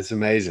 Yeah. It's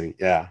amazing.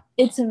 Yeah.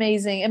 It's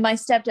amazing. And my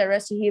stepdad,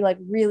 Rusty, he like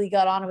really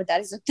got on with that.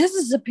 He's like, this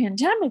is a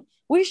pandemic.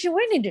 We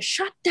need to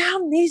shut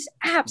down these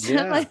apps.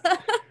 Yeah. I'm like,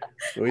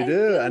 we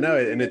do. I know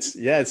it. And it's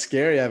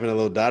scary having a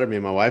little daughter. Me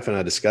and my wife and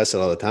I discuss it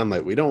all the time.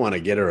 Like we don't want to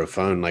get her a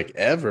phone like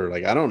ever.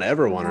 Like I don't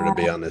ever want her to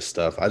be on this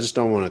stuff. I just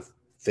don't want to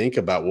think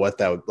about what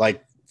that would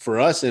like for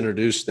us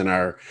introduced in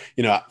our,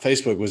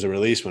 Facebook was a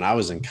release when I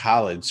was in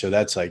college. So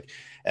that's like,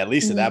 at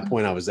least at that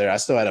point I was there. I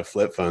still had a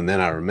flip phone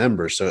then I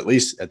remember. So at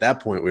least at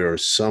that point we were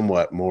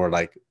somewhat more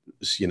like,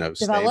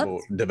 developed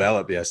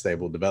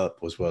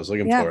was what I was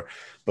looking for.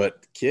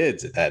 But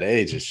kids at that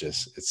age,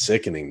 it's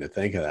sickening to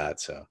think of that.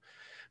 So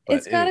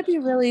it's got to be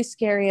really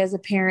scary as a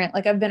parent.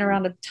 Like I've been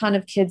around a ton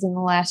of kids in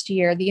the last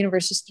year. The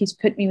universe just keeps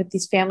putting me with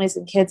these families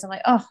and kids. I'm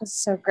like, oh, this is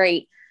so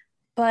great.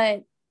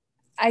 But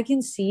I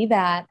can see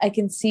that. I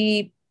can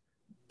see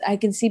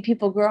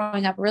people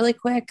growing up really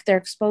quick. They're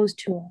exposed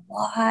to a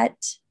lot.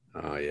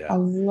 Oh yeah. A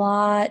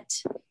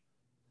lot.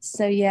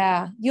 So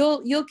yeah,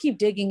 you'll keep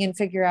digging and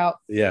figure out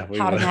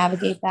how to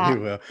navigate that.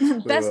 We will.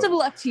 Best of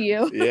luck to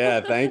you.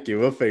 Yeah, thank you.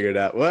 We'll figure it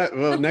out.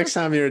 Well, next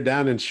time you're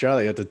down in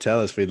Charlotte, you have to tell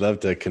us. We'd love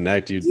to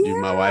connect. You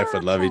and my wife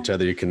would love each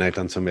other. You connect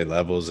on so many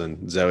levels,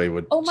 and Zoe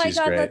would. Oh my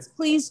God, great. let's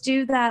please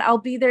do that. I'll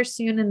be there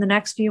soon in the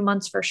next few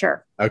months for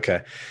sure.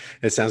 Okay,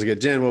 it sounds good,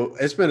 Jen. Well,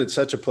 it's been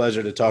such a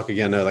pleasure to talk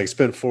again. Like it's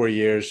been 4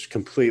 years,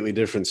 completely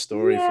different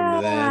story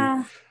from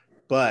then.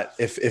 But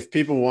if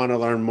people want to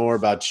learn more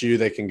about you,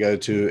 they can go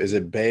to, is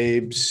it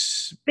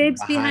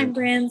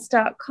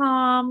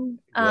babesbehindbrands.com.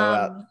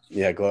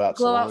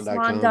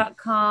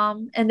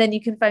 Glowoutssalon.com. And then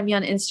you can find me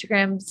on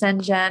Instagram,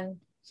 Jen.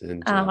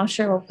 I'm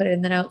sure we'll put it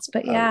in the notes,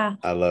 but yeah.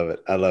 I love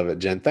it. I love it,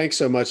 Jen. Thanks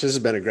so much. This has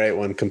been a great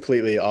one.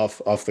 Completely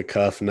off the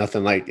cuff.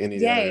 Nothing like any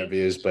of the other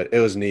interviews, but it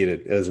was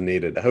needed.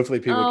 Hopefully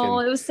people can. Oh,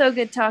 it was so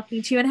good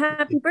talking to you and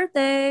happy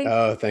birthday.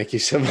 Oh, thank you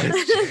so much.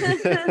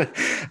 I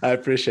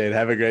appreciate it.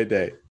 Have a great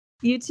day.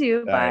 You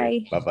too.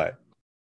 Bye. Bye-bye.